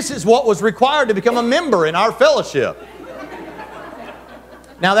worse, this is what was required to become a member in our fellowship.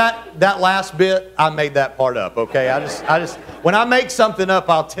 Now that last bit, I made that part up, okay? I just when I make something up,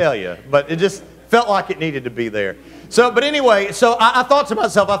 I'll tell you. But it just felt like it needed to be there. But anyway, I thought to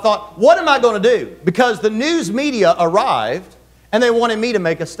myself, what am I going to do? Because the news media arrived, and they wanted me to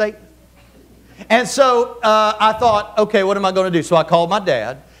make a statement. And so I thought, okay, what am I going to do? So I called my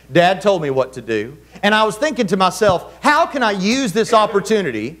dad. Dad told me what to do. And I was thinking to myself, how can I use this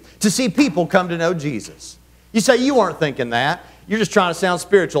opportunity to see people come to know Jesus? You say, you weren't thinking that. You're just trying to sound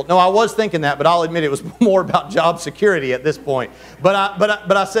spiritual. No, I was thinking that, but I'll admit it was more about job security at this point. But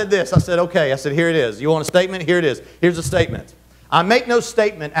I said this. I said, okay. I said, here it is. You want a statement? Here it is. Here's a statement. I make no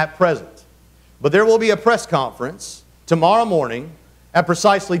statement at present, but there will be a press conference tomorrow morning at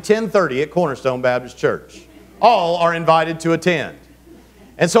precisely 10:30 at Cornerstone Baptist Church. All are invited to attend.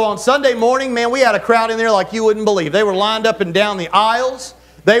 And so on Sunday morning, man, we had a crowd in there like you wouldn't believe. They were lined up and down the aisles.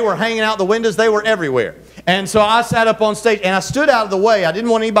 They were hanging out the windows. They were everywhere. And so I sat up on stage, and I stood out of the way. I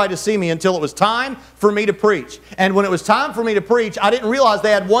didn't want anybody to see me until it was time for me to preach. And when it was time for me to preach, I didn't realize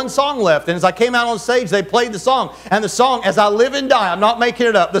they had 1 song left. And as I came out on stage, they played the song. And the song, As I Live and Die, I'm not making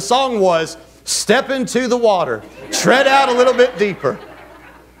it up, the song was, Step into the water, tread out a little bit deeper.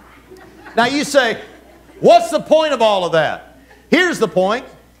 Now you say, what's the point of all of that? Here's the point.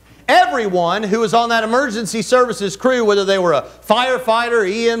 everyone who was on that emergency services crew, whether they were a firefighter,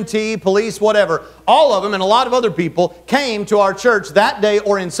 EMT, police, whatever, all of them and a lot of other people came to our church that day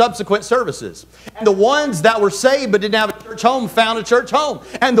or in subsequent services. And the ones that were saved but didn't have a church home found a church home.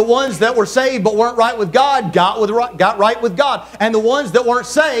 And the ones that were saved but weren't right with God got right with God. And the ones that weren't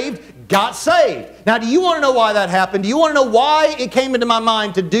saved got saved. Now, do you want to know why that happened? Do you want to know why it came into my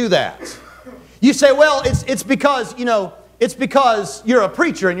mind to do that? You say, well, it's because, it's because you're a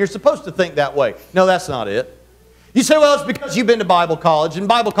preacher and you're supposed to think that way. No, that's not it. You say, well, it's because you've been to Bible college. In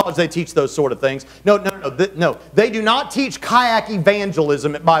Bible college, they teach those sort of things. No. They do not teach kayak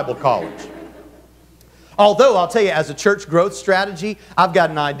evangelism at Bible college. Although, I'll tell you, as a church growth strategy, I've got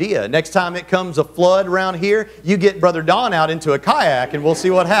an idea. Next time it comes a flood around here, you get Brother Don out into a kayak and we'll see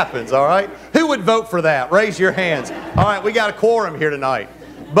what happens, all right? Who would vote for that? Raise your hands. All right, we got a quorum here tonight.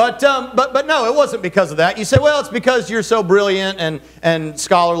 But no, it wasn't because of that. You say, well, it's because you're so brilliant and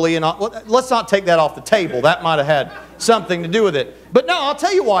scholarly and all. Well, let's not take that off the table. That might have had something to do with it. But no, I'll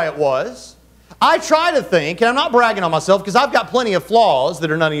tell you why it was. I try to think, and I'm not bragging on myself because I've got plenty of flaws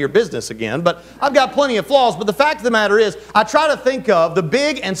that are none of your business again, but I've got plenty of flaws. But the fact of the matter is, I try to think of the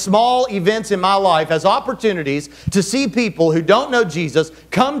big and small events in my life as opportunities to see people who don't know Jesus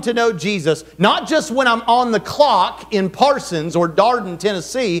come to know Jesus, not just when I'm on the clock in Parsons or Darden,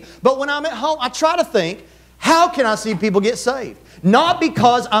 Tennessee, but when I'm at home. I try to think, how can I see people get saved? Not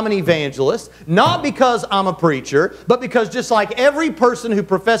because I'm an evangelist, not because I'm a preacher, but because just like every person who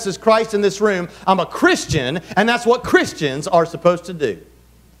professes Christ in this room, I'm a Christian, and that's what Christians are supposed to do.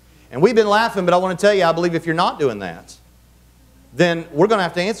 And we've been laughing, but I want to tell you, I believe if you're not doing that, then we're going to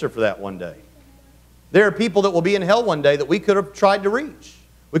have to answer for that one day. There are people that will be in hell one day that we could have tried to reach.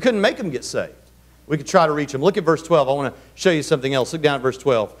 We couldn't make them get saved. We could try to reach them. Look at verse 12. I want to show you something else. Look down at verse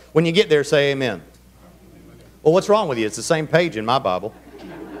 12. When you get there, say amen. Well, what's wrong with you? It's the same page in my Bible.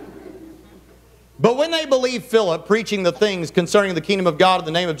 But when they believed Philip preaching the things concerning the kingdom of God in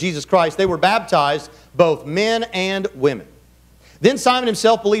the name of Jesus Christ, they were baptized, both men and women. Then Simon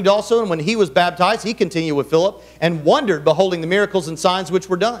himself believed also, and when he was baptized, he continued with Philip, and wondered, beholding the miracles and signs which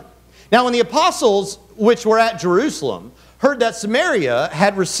were done. Now when the apostles which were at Jerusalem heard that Samaria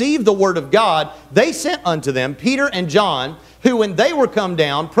had received the word of God, they sent unto them Peter and John, who when they were come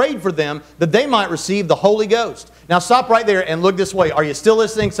down, prayed for them that they might receive the Holy Ghost. Now stop right there and look this way. Are you still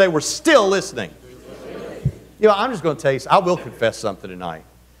listening? Say, we're still listening. I'm just going to tell you, I will confess something tonight.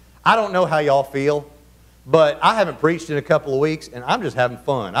 I don't know how y'all feel, but I haven't preached in a couple of weeks, and I'm just having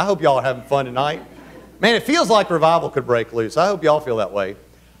fun. I hope y'all are having fun tonight. Man, it feels like revival could break loose. I hope y'all feel that way.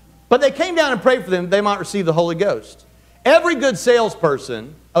 But they came down and prayed for them that they might receive the Holy Ghost. Every good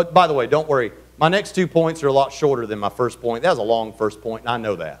salesperson, oh, by the way, don't worry. My next 2 points are a lot shorter than my first point. That was a long first point, and I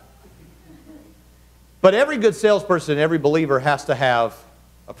know that. But every good salesperson, every believer has to have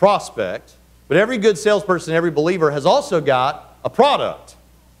a prospect. But every good salesperson, every believer has also got a product.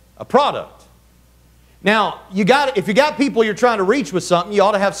 A product. Now, if you got people you're trying to reach with something, you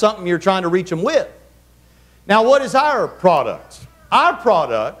ought to have something you're trying to reach them with. Now, what is our product? Our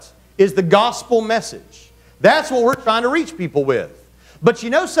product is the gospel message. That's what we're trying to reach people with. But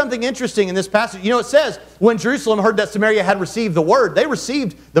you know something interesting in this passage? You know, it says, when Jerusalem heard that Samaria had received the word, they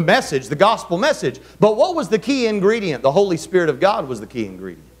received the message, the gospel message. But what was the key ingredient? The Holy Spirit of God was the key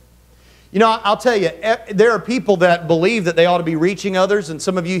ingredient. You know, I'll tell you, there are people that believe that they ought to be reaching others, and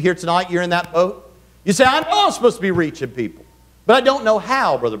some of you here tonight, you're in that boat. You say, I know I'm supposed to be reaching people, but I don't know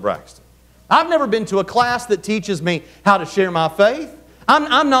how, Brother Braxton. I've never been to a class that teaches me how to share my faith.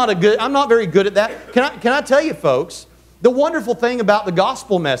 I'm not very good at that. Can I tell you, folks, the wonderful thing about the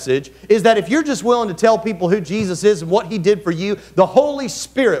gospel message is that if you're just willing to tell people who Jesus is and what He did for you, the Holy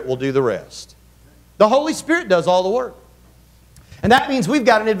Spirit will do the rest. The Holy Spirit does all the work. And that means we've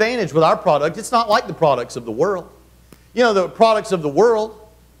got an advantage with our product. It's not like the products of the world. You know, the products of the world,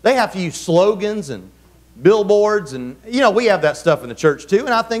 they have to use slogans and billboards, and we have that stuff in the church too,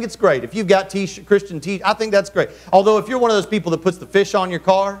 and I think it's great. If you've got Christian t-shirts, I think that's great. Although if you're one of those people that puts the fish on your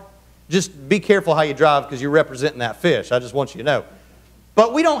car, just be careful how you drive because you're representing that fish. I just want you to know.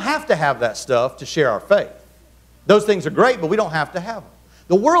 But we don't have to have that stuff to share our faith. Those things are great, but we don't have to have them.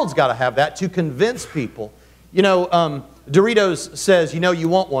 The world's got to have that to convince people. Doritos says, you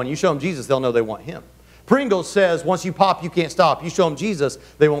want one. You show them Jesus, they'll know they want Him. Pringles says, once you pop, you can't stop. You show them Jesus,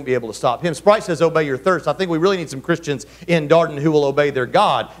 they won't be able to stop Him. Sprite says, obey your thirst. I think we really need some Christians in Darden who will obey their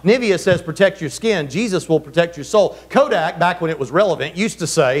God. Nivea says, protect your skin. Jesus will protect your soul. Kodak, back when it was relevant, used to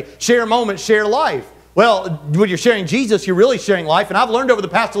say, share moments, share life. Well, when you're sharing Jesus, you're really sharing life. And I've learned over the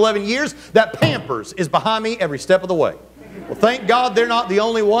past 11 years that Pampers is behind me every step of the way. Well, thank God they're not the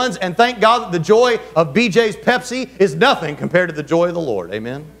only ones. And thank God that the joy of BJ's Pepsi is nothing compared to the joy of the Lord.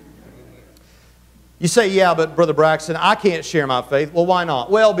 Amen? You say, yeah, but Brother Braxton, I can't share my faith. Well, why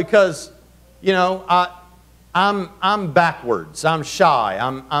not? Well, because, you know, I'm backwards. I'm shy.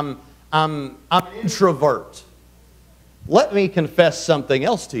 I'm an introvert. Let me confess something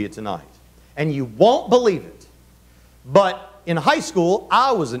else to you tonight, and you won't believe it. But in high school,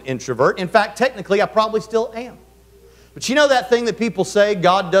 I was an introvert. In fact, technically, I probably still am. But you know that thing that people say,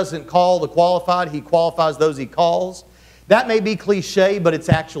 God doesn't call the qualified, He qualifies those He calls? That may be cliche, but it's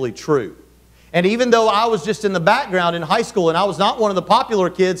actually true. And even though I was just in the background in high school and I was not one of the popular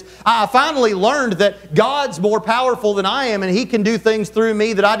kids, I finally learned that God's more powerful than I am and He can do things through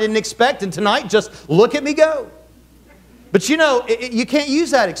me that I didn't expect. And tonight, just look at me go. But you know, you can't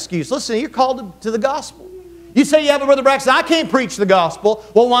use that excuse. Listen, you're called to the gospel. You say, yeah, but Brother Braxton, I can't preach the gospel.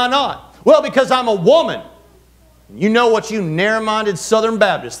 Well, why not? Well, because I'm a woman. You know what you narrow-minded Southern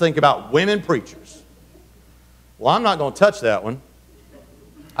Baptists think about women preachers. Well, I'm not going to touch that one.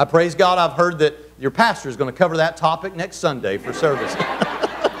 I praise God I've heard that your pastor is going to cover that topic next Sunday for service.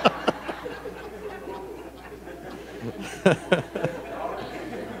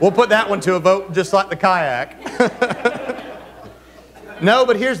 We'll put that one to a vote just like the kayak. No,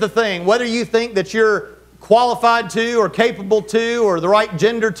 but here's the thing. Whether you think that you're qualified to or capable to or the right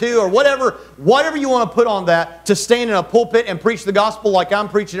gender to or whatever you want to put on that to stand in a pulpit and preach the gospel like I'm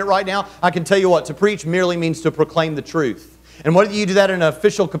preaching it right now, I can tell you what, to preach merely means to proclaim the truth. And whether you do that in an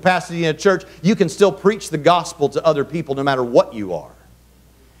official capacity in a church, you can still preach the gospel to other people no matter what you are.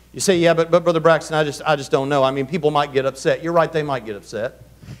 You say, yeah, but Brother Braxton, I just don't know. I mean, people might get upset. You're right, they might get upset.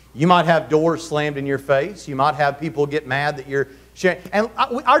 You might have doors slammed in your face. You might have people get mad that you're sharing. And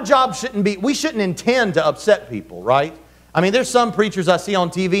our job shouldn't be, we shouldn't intend to upset people, right? I mean, there's some preachers I see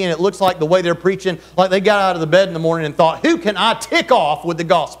on TV and it looks like the way they're preaching, like they got out of the bed in the morning and thought, who can I tick off with the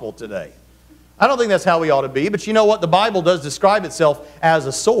gospel today? I don't think that's how we ought to be, but you know what? The Bible does describe itself as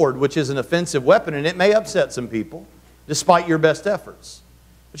a sword, which is an offensive weapon, and it may upset some people, despite your best efforts.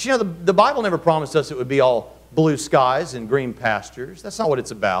 But you know, the Bible never promised us it would be all blue skies and green pastures. That's not what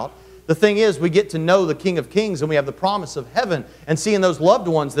it's about. The thing is, we get to know the King of Kings, and we have the promise of heaven, and seeing those loved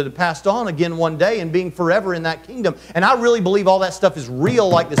ones that have passed on again one day, and being forever in that kingdom. And I really believe all that stuff is real,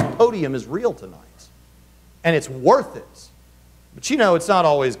 like this podium is real tonight. And it's worth it. But you know, it's not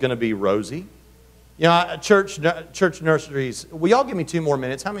always going to be rosy. You know, church nurseries, will y'all give me 2 more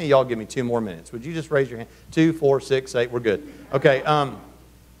minutes? How many of y'all give me 2 more minutes? Would you just raise your hand? 2, 4, 6, 8, we're good. Okay, man,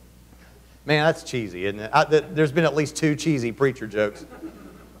 that's cheesy, isn't it? There's been at least 2 cheesy preacher jokes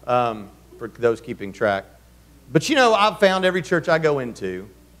for those keeping track. But you know, I've found every church I go into,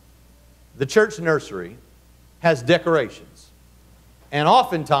 the church nursery has decorations. And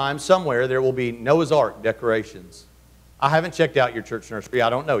oftentimes, somewhere, there will be Noah's Ark decorations. I haven't checked out your church nursery. I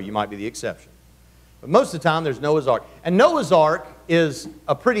don't know. You might be the exception. But most of the time, there's Noah's Ark. And Noah's Ark is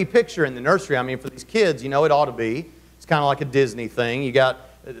a pretty picture in the nursery. I mean, for these kids, you know, it ought to be. It's kind of like a Disney thing. You got,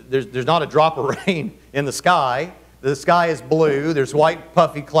 there's not a drop of rain in the sky. The sky is blue. There's white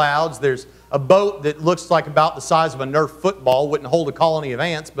puffy clouds. There's a boat that looks like about the size of a Nerf football. Wouldn't hold a colony of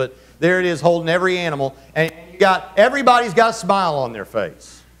ants, but there it is holding every animal. And everybody's got a smile on their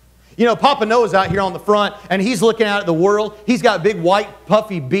face. You know, Papa Noah's out here on the front, and he's looking out at the world. He's got a big white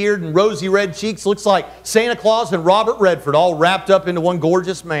puffy beard and rosy red cheeks. Looks like Santa Claus and Robert Redford all wrapped up into one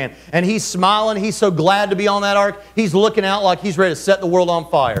gorgeous man. And he's smiling. He's so glad to be on that ark. He's looking out like he's ready to set the world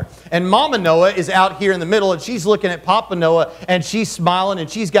on fire. And Mama Noah is out here in the middle, and she's looking at Papa Noah, and she's smiling, and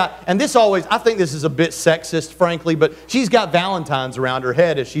she's got, and this always, I think this is a bit sexist, frankly, but she's got Valentine's around her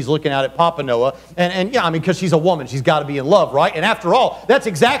head as she's looking out at Papa Noah. And yeah, I mean, because she's a woman, she's got to be in love, right? And after all, that's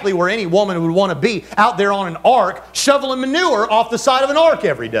exactly where any woman would want to be, out there on an ark, shoveling manure off the side of an ark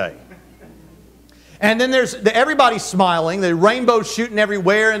every day. And then there's everybody's smiling, the rainbow's shooting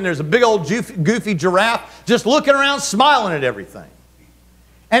everywhere, and there's a big old goofy giraffe just looking around smiling at everything.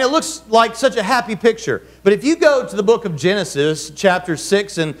 And it looks like such a happy picture. But if you go to the book of Genesis, chapter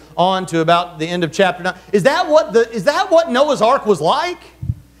 6 and on to about the end of chapter 9, is that what Noah's Ark was like?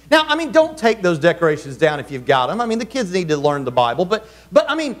 Now, I mean, don't take those decorations down if you've got them. I mean, the kids need to learn the Bible. But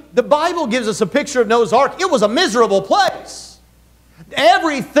I mean, the Bible gives us a picture of Noah's Ark. It was a miserable place.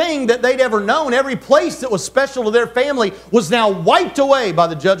 Everything that they'd ever known, every place that was special to their family was now wiped away by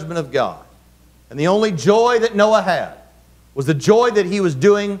the judgment of God. And the only joy that Noah had was the joy that he was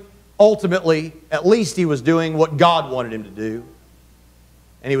doing, ultimately, at least he was doing what God wanted him to do.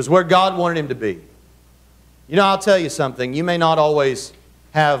 And he was where God wanted him to be. You know, I'll tell you something. You may not always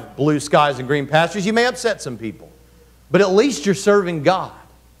have blue skies and green pastures. You may upset some people. But at least you're serving God.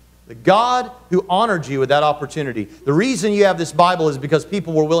 The God who honored you with that opportunity. The reason you have this Bible is because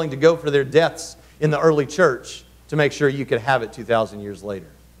people were willing to go for their deaths in the early church to make sure you could have it 2,000 years later.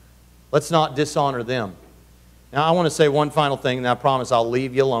 Let's not dishonor them. Now, I want to say one final thing, and I promise I'll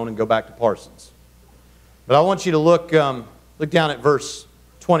leave you alone and go back to Parsons. But I want you to look down at verse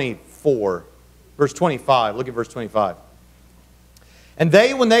 24, verse 25. Look at verse 25. And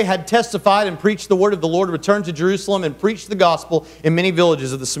they, when they had testified and preached the word of the Lord, returned to Jerusalem and preached the gospel in many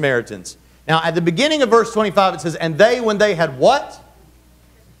villages of the Samaritans. Now, at the beginning of verse 25, it says, and they, when they had what?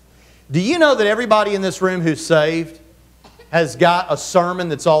 Do you know that everybody in this room who's saved has got a sermon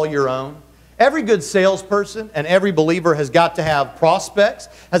that's all your own? Every good salesperson and every believer has got to have prospects,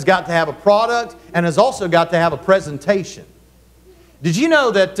 has got to have a product, and has also got to have a presentation. Did you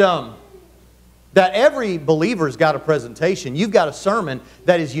know that, that every believer's got a presentation? You've got a sermon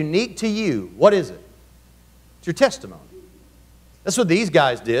that is unique to you. What is it? It's your testimony. That's what these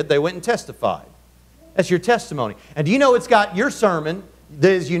guys did. They went and testified. That's your testimony. And do you know it's got your sermon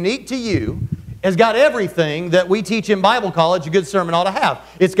that is unique to you, has got everything that we teach in Bible college a good sermon ought to have.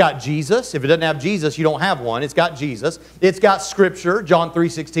 It's got Jesus. If it doesn't have Jesus, you don't have one. It's got Jesus. It's got Scripture, John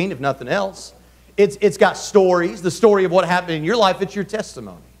 3:16, if nothing else. It's got stories, the story of what happened in your life. It's your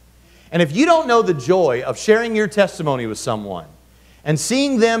testimony. And if you don't know the joy of sharing your testimony with someone and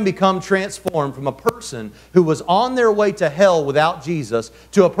seeing them become transformed from a person who was on their way to hell without Jesus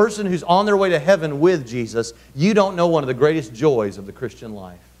to a person who's on their way to heaven with Jesus, you don't know one of the greatest joys of the Christian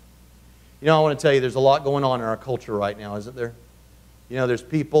life. You know, I want to tell you, there's a lot going on in our culture right now, isn't there? You know, there's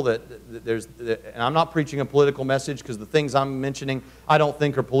people and I'm not preaching a political message because the things I'm mentioning I don't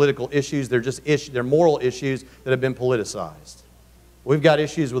think are political issues. They're just they're moral issues that have been politicized. We've got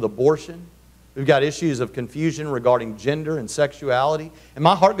issues with abortion. We've got issues of confusion regarding gender and sexuality. And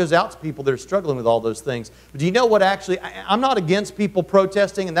my heart goes out to people that are struggling with all those things. But do you know what actually, I'm not against people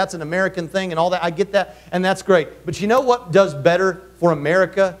protesting, and that's an American thing and all that. I get that, and that's great. But you know what does better for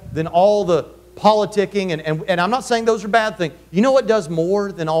America than all the politicking? And I'm not saying those are bad things. You know what does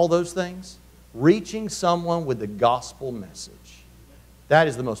more than all those things? Reaching someone with the gospel message. That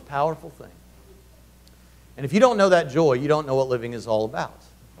is the most powerful thing. And if you don't know that joy, you don't know what living is all about,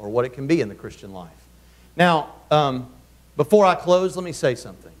 or what it can be in the Christian life. Now, before I close, let me say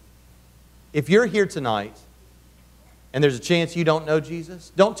something. If you're here tonight and there's a chance you don't know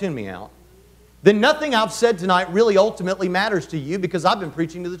Jesus, don't tune me out. Then nothing I've said tonight really ultimately matters to you because I've been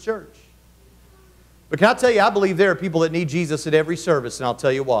preaching to the church. But can I tell you, I believe there are people that need Jesus at every service, and I'll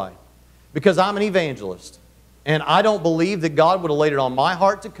tell you why. Because I'm an evangelist, and I don't believe that God would have laid it on my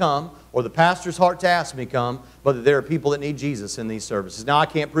heart to come or the pastor's heart to ask me to come, but that there are people that need Jesus in these services. Now, I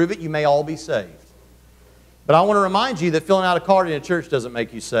can't prove it. You may all be saved. But I want to remind you that filling out a card in a church doesn't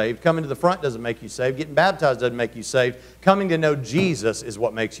make you saved. Coming to the front doesn't make you saved. Getting baptized doesn't make you saved. Coming to know Jesus is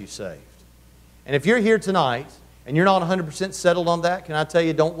what makes you saved. And if you're here tonight and you're not 100% settled on that, can I tell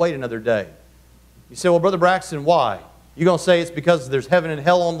you, don't wait another day. You say, well, Brother Braxton, why? You're going to say it's because there's heaven and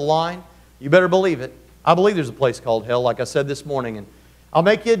hell on the line? You better believe it. I believe there's a place called hell, like I said this morning. And I'll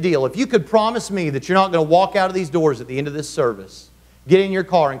make you a deal. If you could promise me that you're not going to walk out of these doors at the end of this service, get in your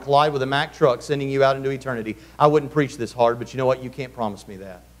car and collide with a Mack truck sending you out into eternity, I wouldn't preach this hard, but you know what? You can't promise me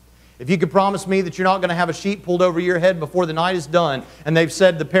that. If you could promise me that you're not going to have a sheet pulled over your head before the night is done, and they've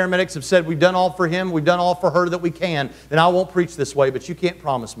said, the paramedics have said, we've done all for him, we've done all for her that we can, then I won't preach this way, but you can't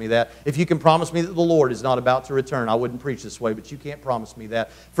promise me that. If you can promise me that the Lord is not about to return, I wouldn't preach this way, but you can't promise me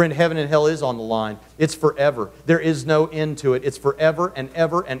that. Friend, heaven and hell is on the line. It's forever. There is no end to it. It's forever and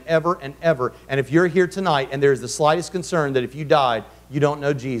ever and ever and ever. And if you're here tonight and there's the slightest concern that if you died, you don't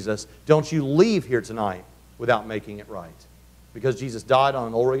know Jesus, don't you leave here tonight without making it right. Because Jesus died on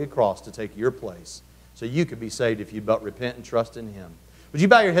an old rugged cross to take your place so you could be saved if you but repent and trust in Him. Would you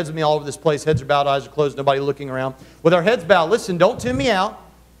bow your heads with me all over this place? Heads are bowed, eyes are closed, nobody looking around. With our heads bowed, listen, don't tune me out.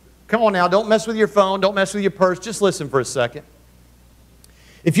 Come on now, don't mess with your phone, don't mess with your purse. Just listen for a second.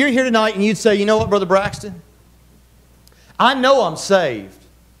 If you're here tonight and you'd say, you know what, Brother Braxton? I know I'm saved.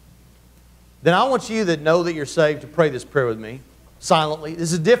 Then I want you that know that you're saved to pray this prayer with me, silently.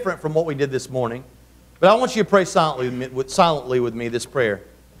 This is different from what we did this morning. But I want you to pray silently with me this prayer.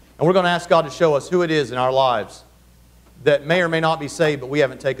 And we're going to ask God to show us who it is in our lives that may or may not be saved, but we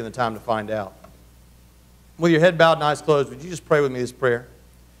haven't taken the time to find out. With your head bowed and eyes closed, would you just pray with me this prayer?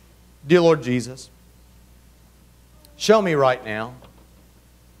 Dear Lord Jesus, show me right now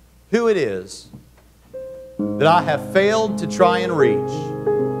who it is that I have failed to try and reach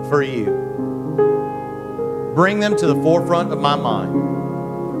for you. Bring them to the forefront of my mind.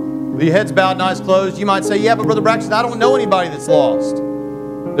 With your heads bowed and eyes closed, you might say, yeah, but Brother Braxton, I don't know anybody that's lost.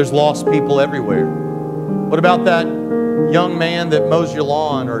 There's lost people everywhere. What about that young man that mows your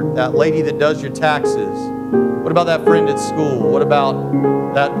lawn, or that lady that does your taxes? What about that friend at school? What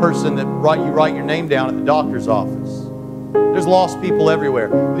about that person that you write your name down at the doctor's office? There's lost people everywhere.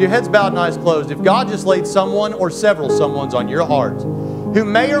 With your heads bowed and eyes closed, if God just laid someone or several someones on your heart who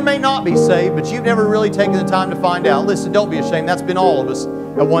may or may not be saved, but you've never really taken the time to find out, listen, don't be ashamed. That's been all of us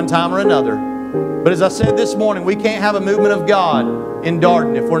at one time or another. But as I said this morning, we can't have a movement of God in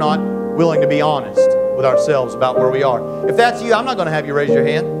Darden if we're not willing to be honest with ourselves about where we are. If that's you, I'm not going to have you raise your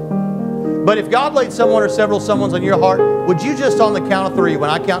hand. But if God laid someone or several someones on your heart, would you just on the count of 3, when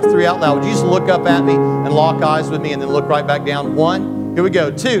I count to 3 out loud, would you just look up at me and lock eyes with me and then look right back down? 1, here we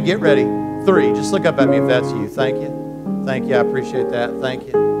go. 2, get ready. 3, just look up at me if that's you. Thank you. Thank you. I appreciate that. Thank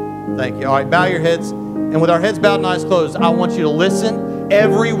you. Thank you. All right, bow your heads. And with our heads bowed and eyes closed, I want you to listen.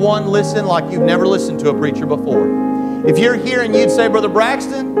 Everyone listen like you've never listened to a preacher before. If you're here and you'd say, Brother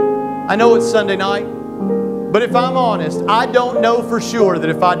Braxton, I know it's Sunday night, but if I'm honest, I don't know for sure that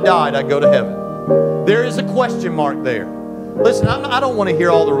if I died, I'd go to heaven. There is a question mark there. Listen, I don't want to hear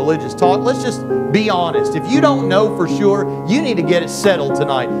all the religious talk. Let's just be honest. If you don't know for sure, you need to get it settled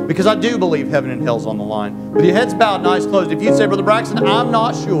tonight, because I do believe heaven and hell's on the line. With your heads bowed and eyes closed, if you'd say, Brother Braxton, I'm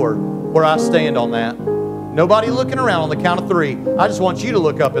not sure where I stand on that. Nobody looking around on the count of 3. I just want you to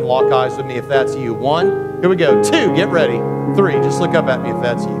look up and lock eyes with me if that's you. 1, here we go. 2, get ready. 3, just look up at me if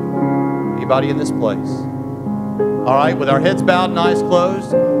that's you. Anybody in this place? All right, with our heads bowed and eyes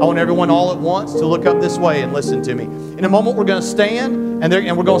closed, I want everyone all at once to look up this way and listen to me. In a moment, we're going to stand and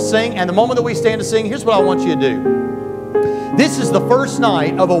we're going to sing. And the moment that we stand to sing, here's what I want you to do. This is the first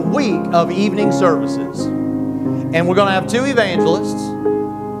night of a week of evening services. And we're going to have 2 evangelists.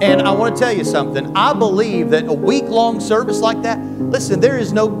 And I want to tell you something. I believe that a week-long service like that, listen, there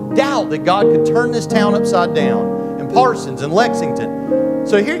is no doubt that God could turn this town upside down. And Parsons and Lexington.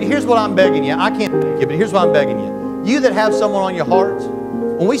 So here's what I'm begging you. I can't beg you, but here's what I'm begging you. You that have someone on your heart,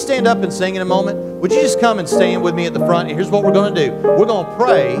 when we stand up and sing in a moment, would you just come and stand with me at the front? And here's what we're going to do. We're going to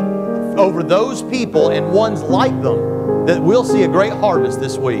pray over those people and ones like them that we'll see a great harvest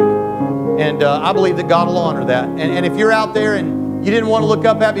this week. And I believe that God will honor that. And if you're out there and you didn't want to look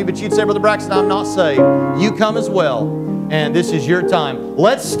up at me, but you'd say, Brother Braxton, I'm not saved, you come as well. And this is your time.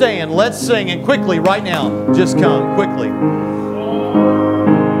 Let's stand, let's sing, and quickly right now, just come, quickly.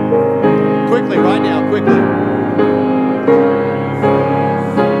 Quickly, right now, quickly.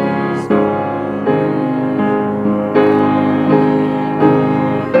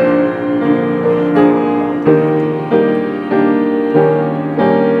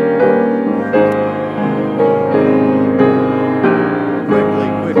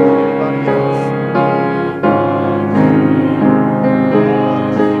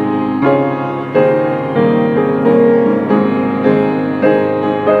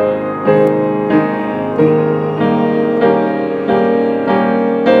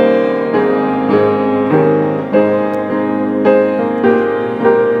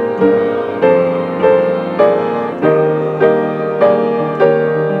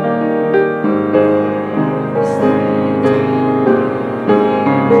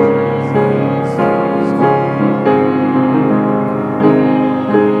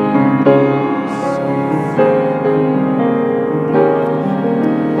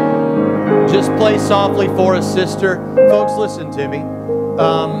 Softly for us, sister. Folks, listen to me. In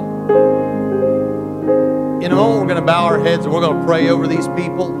a moment, we're going to bow our heads and we're going to pray over these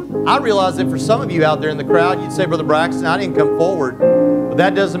people. I realize that for some of you out there in the crowd, you'd say, Brother Braxton, I didn't come forward. But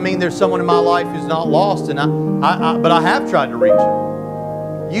that doesn't mean there's someone in my life who's not lost, and but I have tried to reach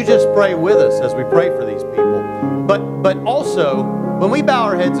them. You just pray with us as we pray for these people. But also, when we bow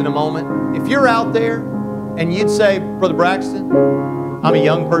our heads in a moment, if you're out there and you'd say, Brother Braxton, I'm a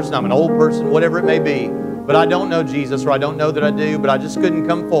young person, I'm an old person, whatever it may be, but I don't know Jesus, or I don't know that I do, but I just couldn't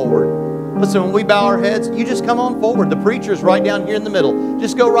come forward. Listen, when we bow our heads, you just come on forward. The preacher's right down here in the middle.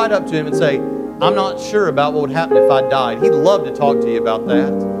 Just go right up to him and say, I'm not sure about what would happen if I died. He'd love to talk to you about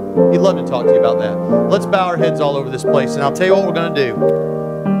that. He'd love to talk to you about that. Let's bow our heads all over this place, and I'll tell you what we're going to do.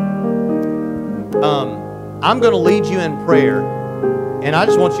 I'm going to lead you in prayer, and I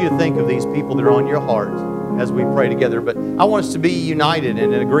just want you to think of these people that are on your heart as we pray together. But I want us to be united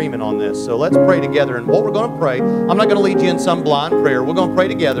and in agreement on this. So let's pray together. And what we're going to pray, I'm not going to lead you in some blind prayer. We're going to pray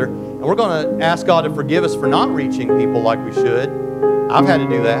together, and we're going to ask God to forgive us for not reaching people like we should. I've had to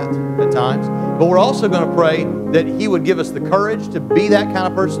do that at times. But we're also going to pray that He would give us the courage to be that kind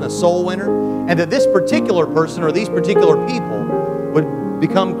of person, a soul winner, and that this particular person or these particular people would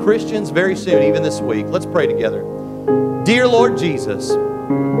become Christians very soon, even this week. Let's pray together. Dear Lord Jesus,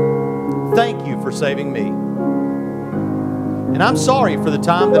 thank you for saving me. And I'm sorry for the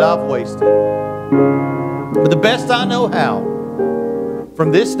time that I've wasted. But the best I know how,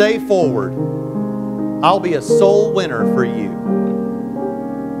 from this day forward, I'll be a soul winner for you.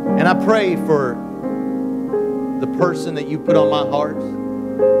 And I pray for the person that you put on my heart.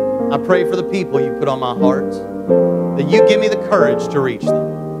 I pray for the people you put on my heart, that you give me the courage to reach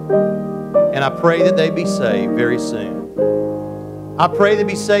them. And I pray that they be saved very soon. I pray they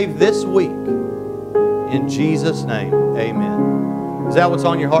be saved this week. In Jesus' name, amen. Is that what's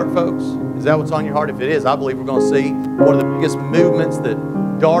on your heart, folks? Is that what's on your heart? If it is, I believe we're going to see one of the biggest movements that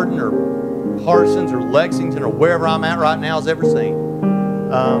Darden or Parsons or Lexington or wherever I'm at right now has ever seen.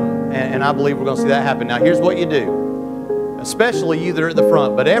 And I believe we're going to see that happen. Now, here's what you do. Especially you that are at the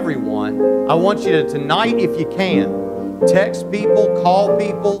front, but everyone, I want you to, tonight, if you can, text people, call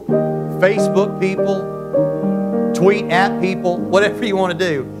people, Facebook people, tweet at people, whatever you want to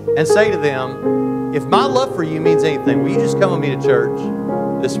do, and say to them, if my love for you means anything, will you just come with me to church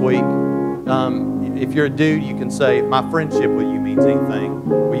this week? If you're a dude, you can say, if my friendship with you means anything,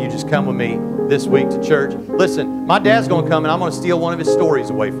 will you just come with me this week to church? Listen, my dad's going to come and I'm going to steal one of his stories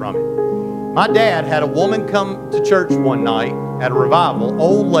away from him. My dad had a woman come to church one night at a revival,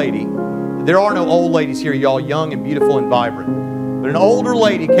 old lady. There are no old ladies here, y'all, young and beautiful and vibrant. But an older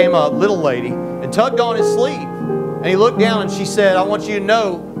lady came up, little lady, and tugged on his sleeve. And he looked down and she said, I want you to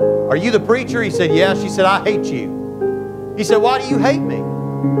know, are you the preacher? He said, yeah. She said, I hate you. He said, why do you hate me?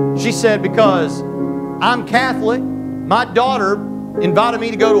 She said, because I'm Catholic. My daughter invited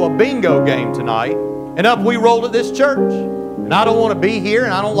me to go to a bingo game tonight, and up we rolled at this church. And I don't want to be here,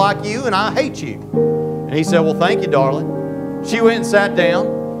 and I don't like you, and I hate you. And he said, well, thank you, darling. She went and sat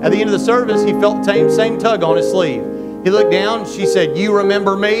down. At the end of the service, he felt the same tug on his sleeve. He looked down. She said, you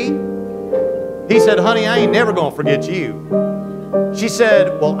remember me? He said, honey, I ain't never going to forget you. She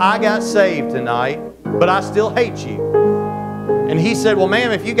said, well, I got saved tonight, but I still hate you. And he said, well,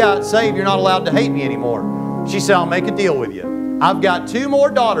 ma'am, if you got saved, you're not allowed to hate me anymore. She said, I'll make a deal with you. I've got 2 more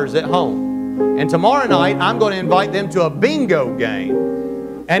daughters at home. And tomorrow night, I'm going to invite them to a bingo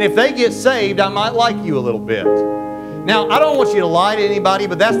game. And if they get saved, I might like you a little bit. Now, I don't want you to lie to anybody,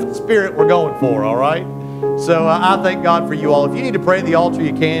 but that's the spirit we're going for, all right? So I thank God for you all. If you need to pray at the altar,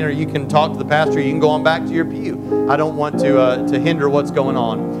 you can, or you can talk to the pastor. You can go on back to your pew. I don't want to hinder what's going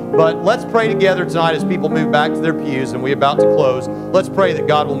on. But let's pray together tonight as people move back to their pews and we're about to close. Let's pray that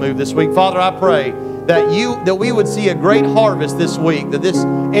God will move this week. Father, I pray that we would see a great harvest this week, that this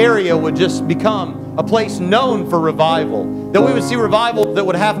area would just become a place known for revival, that we would see revival that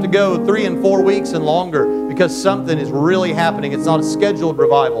would have to go 3 and 4 weeks and longer because something is really happening. It's not a scheduled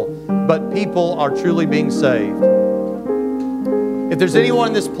revival, but people are truly being saved. If there's anyone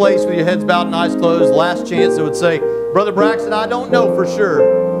in this place with your heads bowed and eyes closed, last chance that would say, Brother Braxton, I don't know for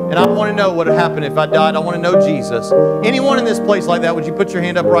sure, and I want to know what would happen if I died. I want to know Jesus. Anyone in this place like that, would you put your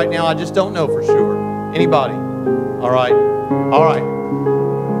hand up right now? I just don't know for sure. Anybody? All right. All right.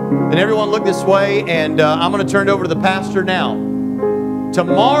 And everyone look this way, and I'm going to turn it over to the pastor now.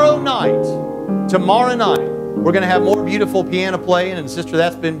 Tomorrow night, we're going to have more beautiful piano playing, and sister,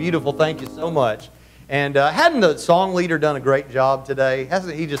 that's been beautiful. Thank you so much. And hadn't the song leader done a great job today?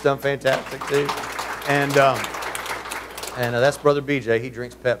 Hasn't he just done fantastic too? And that's Brother BJ. He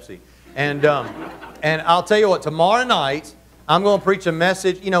drinks Pepsi. And I'll tell you what, tomorrow night, I'm going to preach a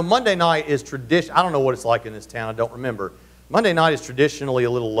message. You know, Monday night is tradition. I don't know what it's like in this town. I don't remember. Monday night is traditionally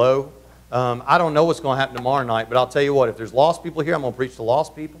a little low. I don't know what's going to happen tomorrow night, but I'll tell you what, if there's lost people here, I'm going to preach to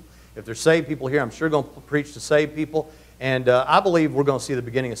lost people. If there's saved people here, I'm sure going to preach to saved people. And I believe we're going to see the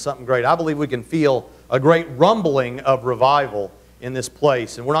beginning of something great. I believe we can feel a great rumbling of revival in this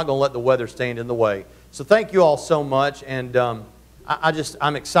place, and we're not going to let the weather stand in the way. So thank you all so much, and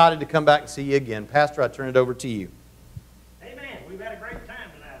I'm excited to come back and see you again. Pastor, I turn it over to you. Amen. We've had a great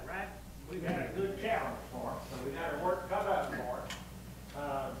time tonight, right? We've had a good challenge for us, so we've got our work cut out for us.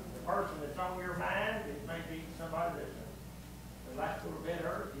 The person that's on your mind, it may be somebody that likes to go to bed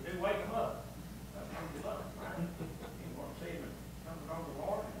early. You do wake them up. That's what you love, right? You want to see them come to know the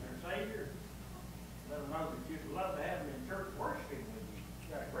Lord and their Savior. Let them know that you'd love to have them in church worshiping with you.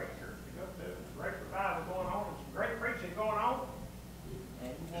 You've got a great church to go to, a great revival going on, and some great preaching going on.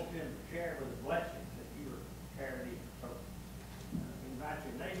 And we want them to share with the blessings that you are carrying in. So invite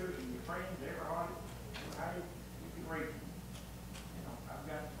your neighbors and your friends, everybody, how you can reach them. You know, I don't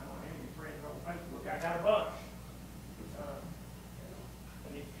know how many friends on Facebook. I got a bunch.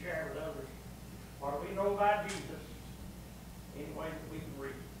 We need to share with others what we know about Jesus any way that we can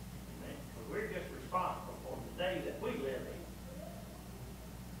reach them. Amen. Because we're just responsible for the day that we live in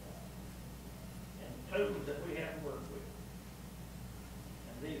and the tools that we have to work with.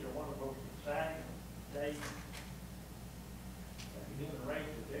 And these are one of the most exciting days that the human race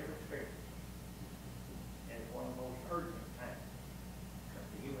has ever experienced. And it's one of the most urgent times that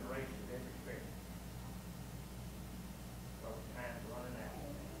the human race has ever experienced. So time's running out.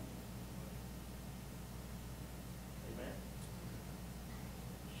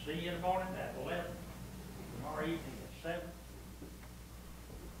 See you in the morning at 11. Tomorrow evening.